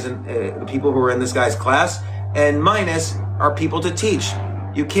guys and the people who are in this guy's class. And minus are people to teach.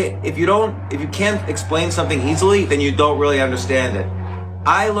 If you can't explain something easily, then you don't really understand it.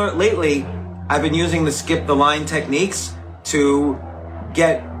 I learned lately, I've been using the skip the line techniques to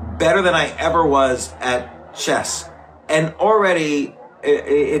get better than I ever was at chess. And already,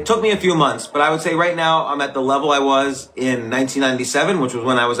 it took me a few months, but I would say right now I'm at the level I was in 1997, which was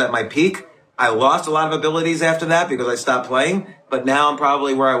when I was at my peak. I lost a lot of abilities after that because I stopped playing, but now I'm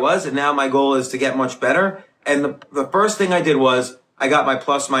probably where I was, and now my goal is to get much better. And the first thing I did was I got my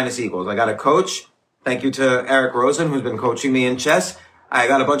plus minus equals. I got a coach. Thank you to Eric Rosen, who's been coaching me in chess. I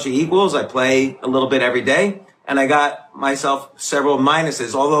got a bunch of equals. I play a little bit every day. And I got myself several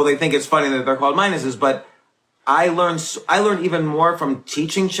minuses, although they think it's funny that they're called minuses. But I learned even more from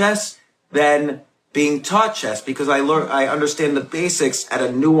teaching chess than being taught chess, because I understand the basics at a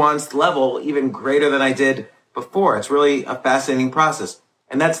nuanced level even greater than I did before. It's really a fascinating process.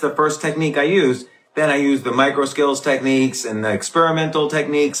 And that's the first technique I used. Then I used the micro skills techniques and the experimental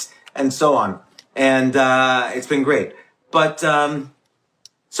techniques and so on. And it's been great. But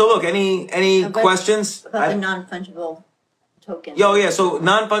so look, any questions? About the non-fungible tokens. Yeah. So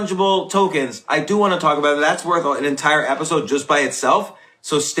non-fungible tokens, I do want to talk about it. That's worth an entire episode just by itself.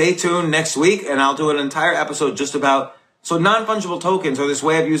 So stay tuned next week and I'll do an entire episode just about, so non-fungible tokens are this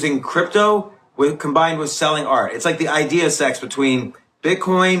way of using crypto combined with selling art. It's like the idea sex between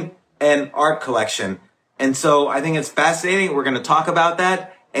Bitcoin and art collection. And so I think it's fascinating. We're going to talk about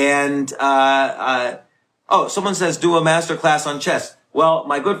that. And, someone says do a masterclass on chess. Well,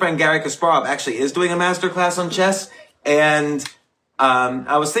 my good friend Gary Kasparov actually is doing a masterclass on chess. And,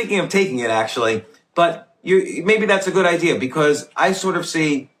 I was thinking of taking it actually, but maybe that's a good idea, because I sort of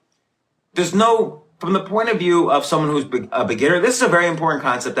see from the point of view of someone who's a beginner, this is a very important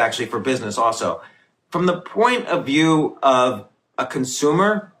concept actually for business also. From the point of view of a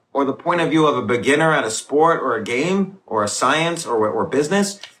consumer, or the point of view of a beginner at a sport or a game or a science or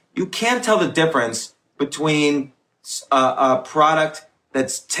business, you can't tell the difference between a product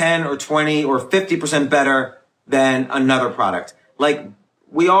that's 10 or 20 or 50% better than another product. Like,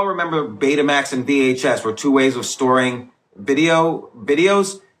 we all remember Betamax and VHS were two ways of storing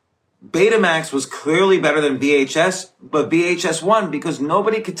videos. Betamax was clearly better than VHS, but VHS won because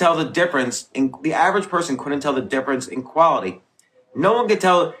nobody could tell the difference. The average person couldn't tell the difference in quality. No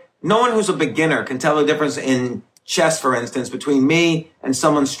one who's a beginner can tell the difference in chess, for instance, between me and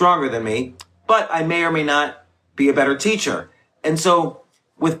someone stronger than me, but I may or may not be a better teacher. And so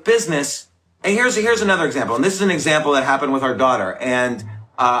with business, and here's another example, and this is an example that happened with our daughter, and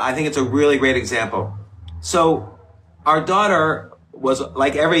I think it's a really great example. So our daughter was,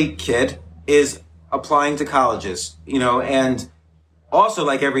 like every kid, is applying to colleges, and also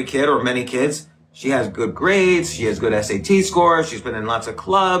like every kid or many kids, she has good grades, she has good SAT scores, she's been in lots of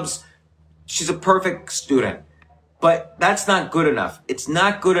clubs, she's a perfect student. But that's not good enough. It's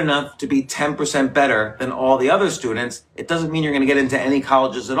not good enough to be 10% better than all the other students. It doesn't mean you're going to get into any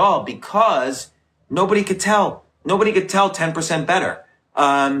colleges at all, because nobody could tell. Nobody could tell 10% better.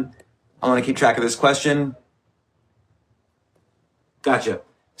 I want to keep track of this question. Gotcha.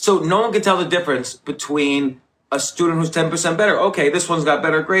 So no one could tell the difference between a student who's 10% better. Okay, this one's got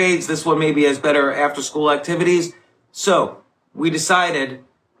better grades. This one maybe has better after-school activities. So we decided,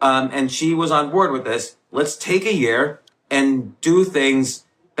 and she was on board with this, let's take a year and do things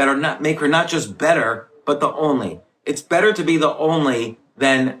that make her not just better, but the only. It's better to be the only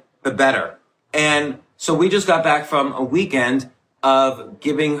than the better. And so we just got back from a weekend of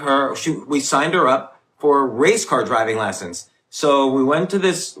giving her, we signed her up for race car driving lessons. So we went to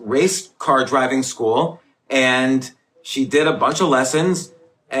this race car driving school, and she did a bunch of lessons,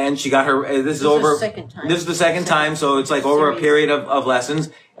 and she got her, this is over, this is the second time, so it's like over a period of lessons,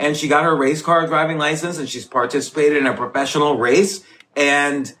 and she got her race car driving license, and she's participated in a professional race.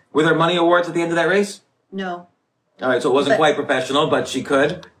 And were there money awards at the end of that race? No. All right, so it wasn't quite professional, but she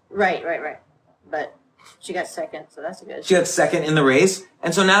could. Right. But she got second, so that's good. She got second in the race.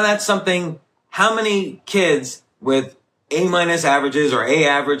 And so now that's something, how many kids with A- averages or A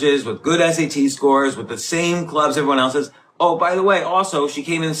averages, with good SAT scores, with the same clubs everyone else has? Oh, by the way, also, she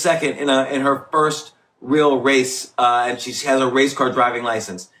came in second in her first real race, and she has a race car driving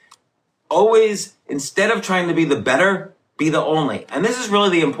license. Always, instead of trying to be the better, be the only. And this is really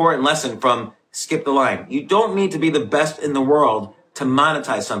the important lesson from Skip the Line. You don't need to be the best in the world to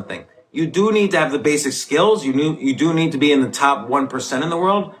monetize something. You do need to have the basic skills. You do need to be in the top 1% in the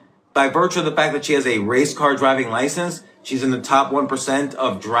world. By virtue of the fact that she has a race car driving license, she's in the top 1%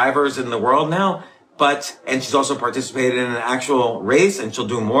 of drivers in the world now. And she's also participated in an actual race, and she'll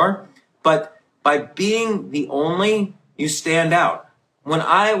do more. But by being the only, you stand out. When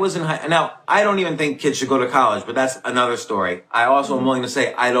I was in now, I don't even think kids should go to college, but that's another story. I also am willing to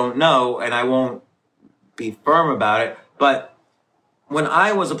say I don't know, and I won't be firm about it. But when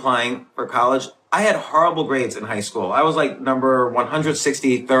I was applying for college, I had horrible grades in high school. I was like number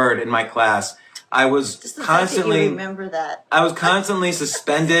 163rd in my class. I was Just the constantly, fact that you remember that. I was constantly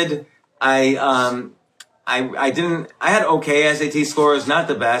suspended. I had okay SAT scores, not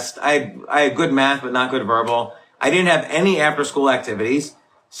the best. I had good math, but not good verbal. I didn't have any after school activities.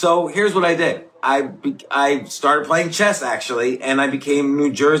 So here's what I did. I started playing chess actually, and I became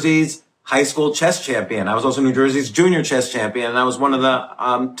New Jersey's high school chess champion. I was also New Jersey's junior chess champion, and I was one of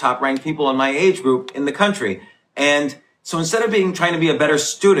the top ranked people in my age group in the country. And so instead of trying to be a better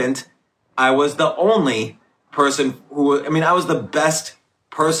student, I was the only person I was the best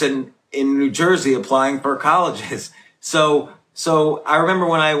person in New Jersey applying for colleges. So I remember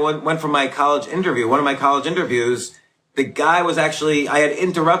when I went for my college interview, one of my college interviews, the guy was I had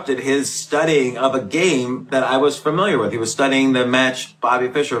interrupted his studying of a game that I was familiar with. He was studying the match Bobby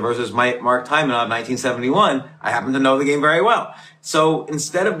Fischer versus Mark Taimanov 1971. I happened to know the game very well. So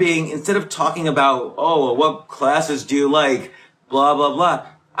instead of talking about, what classes do you like, blah, blah, blah,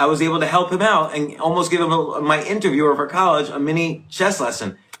 I was able to help him out and almost give him my interviewer for college a mini chess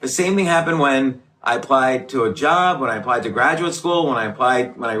lesson. The same thing happened when I applied to a job, when I applied to graduate school, when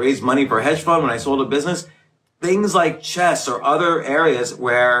I raised money for a hedge fund, when I sold a business. Things like chess or other areas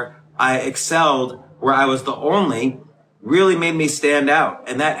where I excelled, where I was the only, really made me stand out.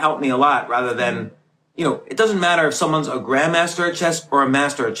 And that helped me a lot rather than, it doesn't matter if someone's a grandmaster at chess or a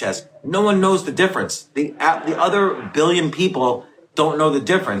master at chess. No one knows the difference. The other billion people don't know the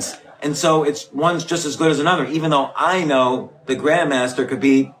difference. And so one's just as good as another, even though I know the grandmaster could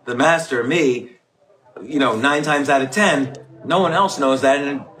beat the master, me, 9 times out of 10. No one else knows that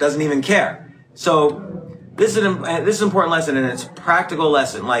and doesn't even care. So this is an important lesson, and it's a practical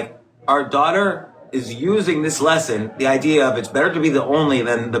lesson. Like, our daughter is using this lesson, the idea of it's better to be the only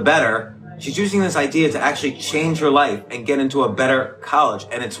than the better. She's using this idea to actually change her life and get into a better college,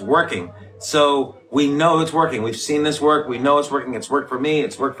 and it's working. So we know it's working. We've seen this work. We know it's working. It's worked for me.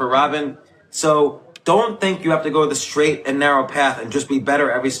 It's worked for Robin. So don't think you have to go the straight and narrow path and just be better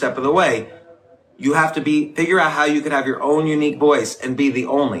every step of the way. You have to figure out how you can have your own unique voice and be the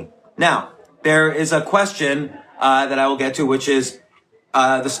only. Now, there is a question that I will get to, which is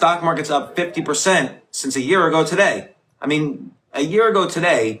the stock market's up 50% since a year ago today. I mean, a year ago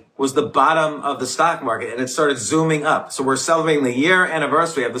today was the bottom of the stock market, and it started zooming up. So we're celebrating the year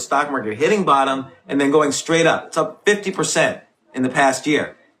anniversary of the stock market hitting bottom and then going straight up. It's up 50% in the past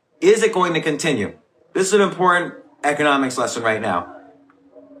year. Is it going to continue? This is an important economics lesson right now.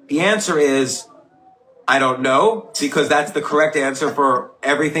 The answer is, I don't know, because that's the correct answer for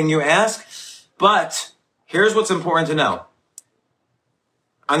everything you ask. But here's what's important to know.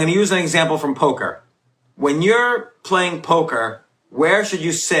 I'm going to use an example from poker. When you're playing poker, where should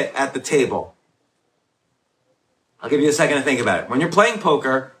you sit at the table? I'll give you a second to think about it. When you're playing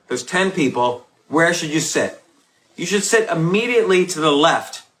poker, there's 10 people. Where should you sit? You should sit immediately to the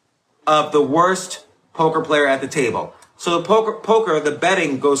left of the worst poker player at the table. So the poker, the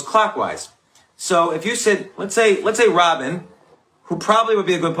betting goes clockwise. So if you sit, let's say Robin, who probably would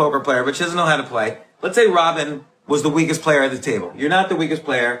be a good poker player, but she doesn't know how to play. Let's say Robin was the weakest player at the table. You're not the weakest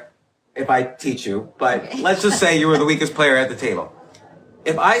player if I teach you, but let's just say you were the weakest player at the table.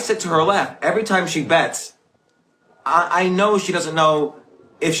 If I sit to her left, every time she bets, I know she doesn't know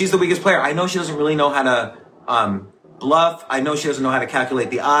if she's the weakest player. I know she doesn't really know how to bluff. I know she doesn't know how to calculate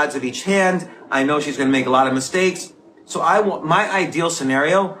the odds of each hand. I know she's going to make a lot of mistakes. So my ideal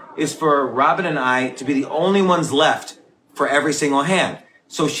scenario is for Robin and I to be the only ones left for every single hand.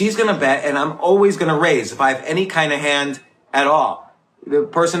 So she's going to bet, and I'm always going to raise if I have any kind of hand at all. The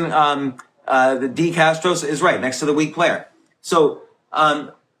person, the D. Castros is right next to the weak player. So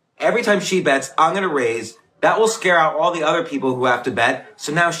every time she bets, I'm going to raise. That will scare out all the other people who have to bet.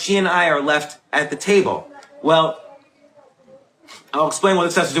 So now she and I are left at the table. Well, I'll explain what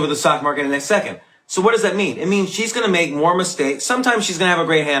this has to do with the stock market in a second. So what does that mean? It means she's going to make more mistakes. Sometimes she's going to have a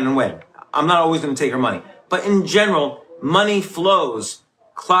great hand and win. I'm not always going to take her money. But in general, money flows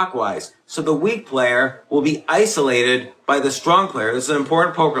clockwise. So the weak player will be isolated by the strong player. This is an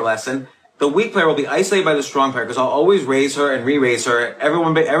important poker lesson. The weak player will be isolated by the strong player because I'll always raise her and re-raise her.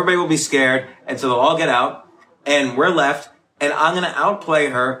 Everybody will be scared, and so they'll all get out, and we're left, and I'm going to outplay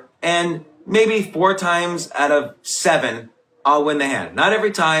her, and maybe 4 times out of 7, I'll win the hand. Not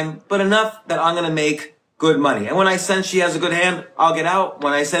every time, but enough that I'm going to make good money. And when I sense she has a good hand, I'll get out.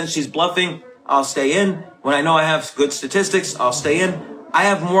 When I sense she's bluffing, I'll stay in. When I know I have good statistics, I'll stay in. I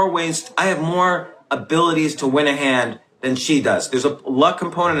have more abilities to win a hand than she does. There's a luck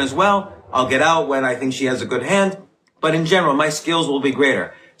component as well. I'll get out when I think she has a good hand. But in general, my skills will be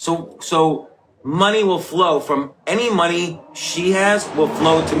greater. So money will flow from any money she has will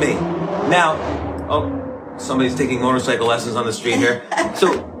flow to me. Now, somebody's taking motorcycle lessons on the street here.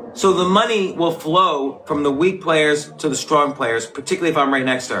 So the money will flow from the weak players to the strong players, particularly if I'm right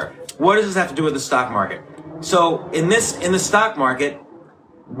next to her. What does this have to do with the stock market? So in the stock market,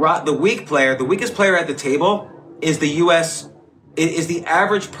 the weak player, the weakest player at the table is the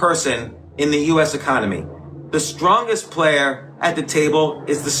average person in the U.S. economy. The strongest player at the table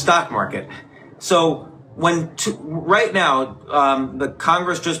is the stock market. So right now, the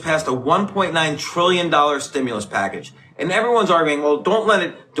Congress just passed a $1.9 trillion stimulus package. And everyone's arguing, well,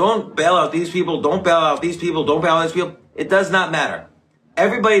 don't bail out these people, don't bail out these people, don't bail out these people. It does not matter.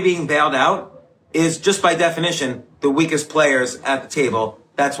 Everybody being bailed out is just by definition the weakest players at the table.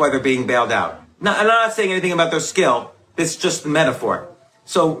 That's why they're being bailed out. Now, I'm not saying anything about their skill. It's just the metaphor.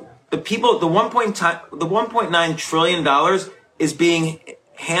 So the $1.9 trillion is being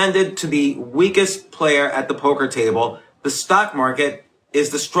handed to the weakest player at the poker table. The stock market is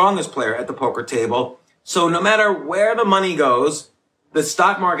the strongest player at the poker table. So no matter where the money goes, the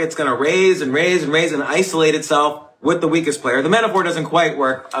stock market's going to raise and raise and raise and isolate itself with the weakest player. The metaphor doesn't quite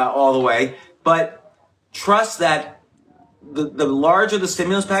work all the way, but trust that the larger the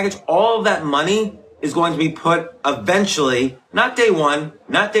stimulus package, all of that money is going to be put eventually, not day one,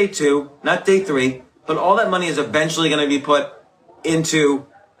 not day two, not day three, but all that money is eventually going to be put into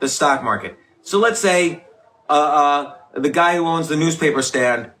the stock market. So let's say the guy who owns the newspaper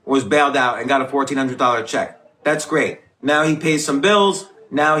stand was bailed out and got a $1,400 check. That's great. Now he pays some bills.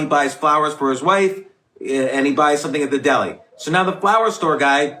 Now he buys flowers for his wife, and he buys something at the deli. So now the flower store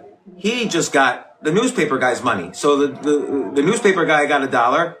guy, he just got the newspaper guy's money. So the newspaper guy got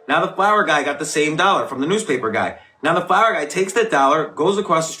 $1. Now the flower guy got the same $1 from the newspaper guy. Now the flower guy takes that $1, goes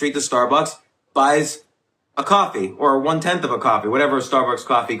across the street to Starbucks, buys a coffee or 1/10 of a coffee, whatever a Starbucks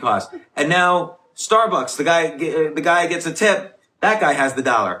coffee costs. And now Starbucks, the guy gets a tip. That guy has the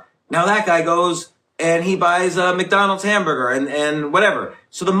 $1. Now that guy goes and he buys a McDonald's hamburger and whatever.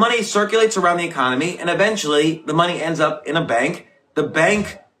 So the money circulates around the economy, and eventually the money ends up in a bank. The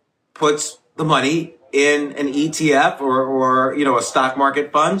bank puts the money in an ETF or a stock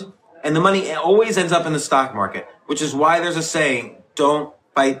market fund, and the money always ends up in the stock market, which is why there's a saying, don't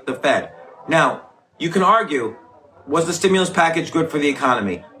fight the Fed. Now, you can argue, was the stimulus package good for the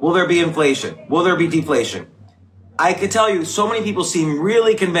economy? Will there be inflation? Will there be deflation? I can tell you, so many people seem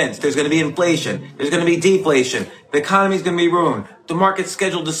really convinced there's going to be inflation, there's going to be deflation, the economy's going to be ruined, the market's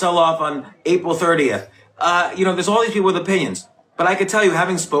scheduled to sell off on April 30th. There's all these people with opinions. But I can tell you,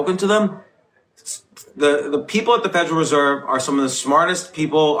 having spoken to them, the people at the Federal Reserve are some of the smartest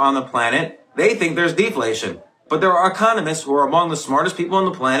people on the planet. They think there's deflation. But there are economists who are among the smartest people on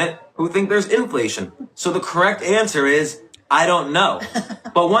the planet who think there's inflation. So the correct answer is, I don't know.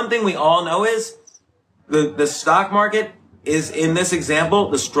 But one thing we all know is the stock market is, in this example,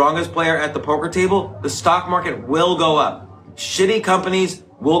 the strongest player at the poker table. The stock market will go up. Shitty companies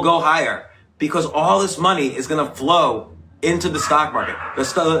will go higher because all this money is going to flow into the stock market.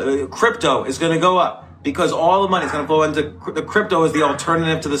 The crypto is going to go up because all the money is going to flow into the crypto is the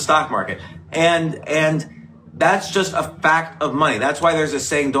alternative to the stock market. And that's just a fact of money. That's why there's a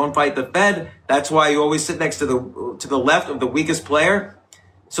saying, don't fight the Fed. That's why you always sit next to the left of the weakest player.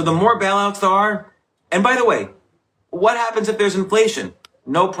 So the more bailouts there are, and by the way, what happens if there's inflation?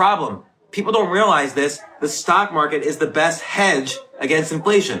 No problem. People don't realize this. The stock market is the best hedge against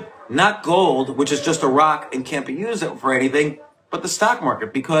inflation. Not gold, which is just a rock and can't be used for anything, but the stock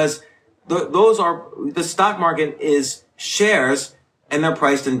market, because the stock market is shares, and they're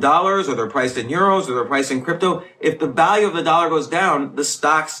priced in dollars, or they're priced in euros, or they're priced in crypto. If the value of the dollar goes down,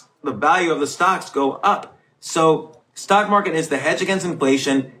 the value of the stocks go up. So stock market is the hedge against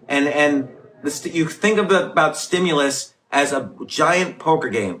inflation, and you think about stimulus as a giant poker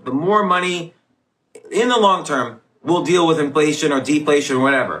game. The more money in the long term, we'll deal with inflation or deflation or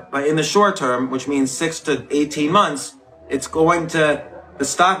whatever. But in the short term, which means 6 to 18 months, the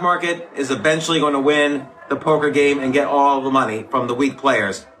stock market is eventually going to win the poker game and get all the money from the weak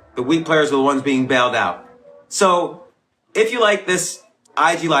players. The weak players are the ones being bailed out. So if you like this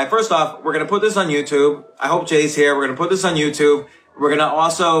IG Live, first off, we're going to put this on YouTube. I hope Jay's here. We're going to put this on YouTube. We're going to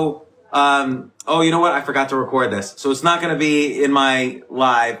also, you know what? I forgot to record this. So it's not going to be in my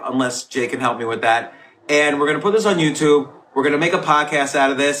live unless Jay can help me with that. And we're going to put this on YouTube. We're going to make a podcast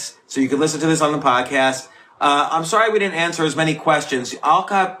out of this so you can listen to this on the podcast. I'm sorry we didn't answer as many questions. I'll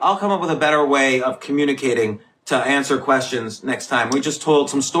come up with a better way of communicating to answer questions next time. We just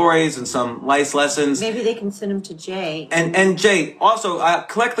told some stories and some life lessons. Maybe they can send them to Jay. And Jay, also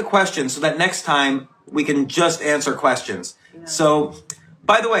collect the questions so that next time we can just answer questions. Yeah. So,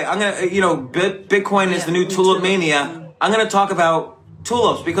 by the way, I'm going to, Bitcoin is the new tulip mania. I'm going to talk about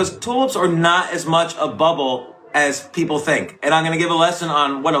tulips, because tulips are not as much a bubble as people think. And I'm going to give a lesson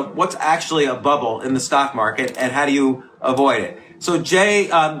on what's actually a bubble in the stock market and how do you avoid it. So Jay,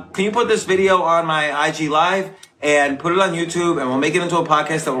 can you put this video on my IG Live and put it on YouTube, and we'll make it into a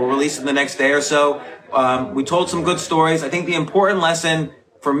podcast that we'll release in the next day or so. We told some good stories. I think the important lesson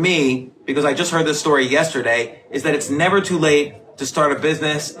for me, because I just heard this story yesterday, is that it's never too late to start a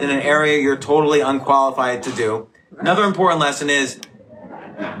business in an area you're totally unqualified to do. Another important lesson is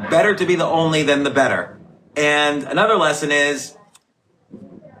better to be the only than the better. And another lesson is,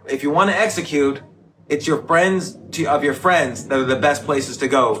 if you want to execute, it's your friends of your friends that are the best places to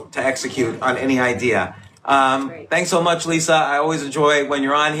go to execute on any idea. Thanks so much, Lisa. I always enjoy when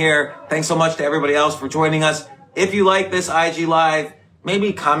you're on here. Thanks so much to everybody else for joining us. If you like this IG Live,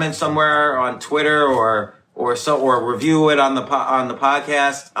 maybe comment somewhere on Twitter or review it on the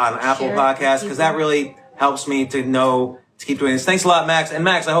podcast, on Apple Podcasts, because that really helps me to know to keep doing this. Thanks a lot, Max. And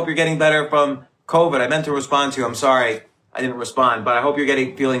Max, I hope you're getting better from COVID. I meant to respond to you. I'm sorry I didn't respond, but I hope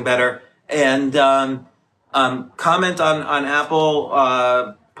you're feeling better. And comment on Apple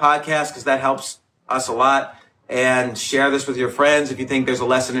Podcasts, because that helps us a lot. And share this with your friends if you think there's a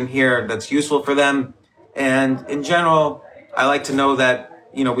lesson in here that's useful for them. And in general, I like to know that,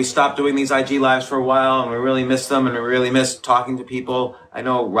 we stopped doing these IG Lives for a while, and we really miss them, and we really miss talking to people. I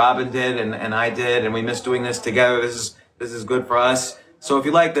know Robin did, and I did, and we miss doing this together. This is good for us. So if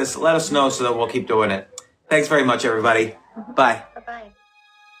you like this, let us know so that we'll keep doing it. Thanks very much, everybody. Bye. Bye-bye.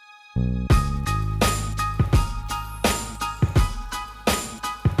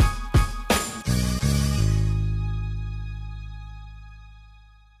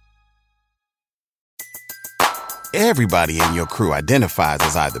 Everybody in your crew identifies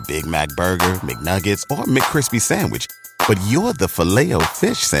as either Big Mac Burger, McNuggets, or McCrispy Sandwich. But you're the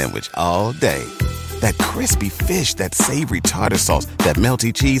Filet-O-Fish Sandwich all day. That crispy fish, that savory tartar sauce, that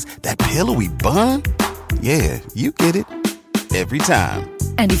melty cheese, that pillowy bun. Yeah, you get it. Every time.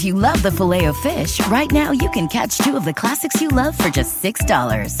 And if you love the Filet-O-Fish, right now you can catch 2 of the classics you love for just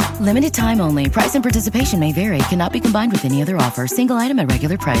 $6. Limited time only. Price and participation may vary. Cannot be combined with any other offer. Single item at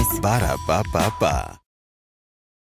regular price. Ba-da-ba-ba-ba.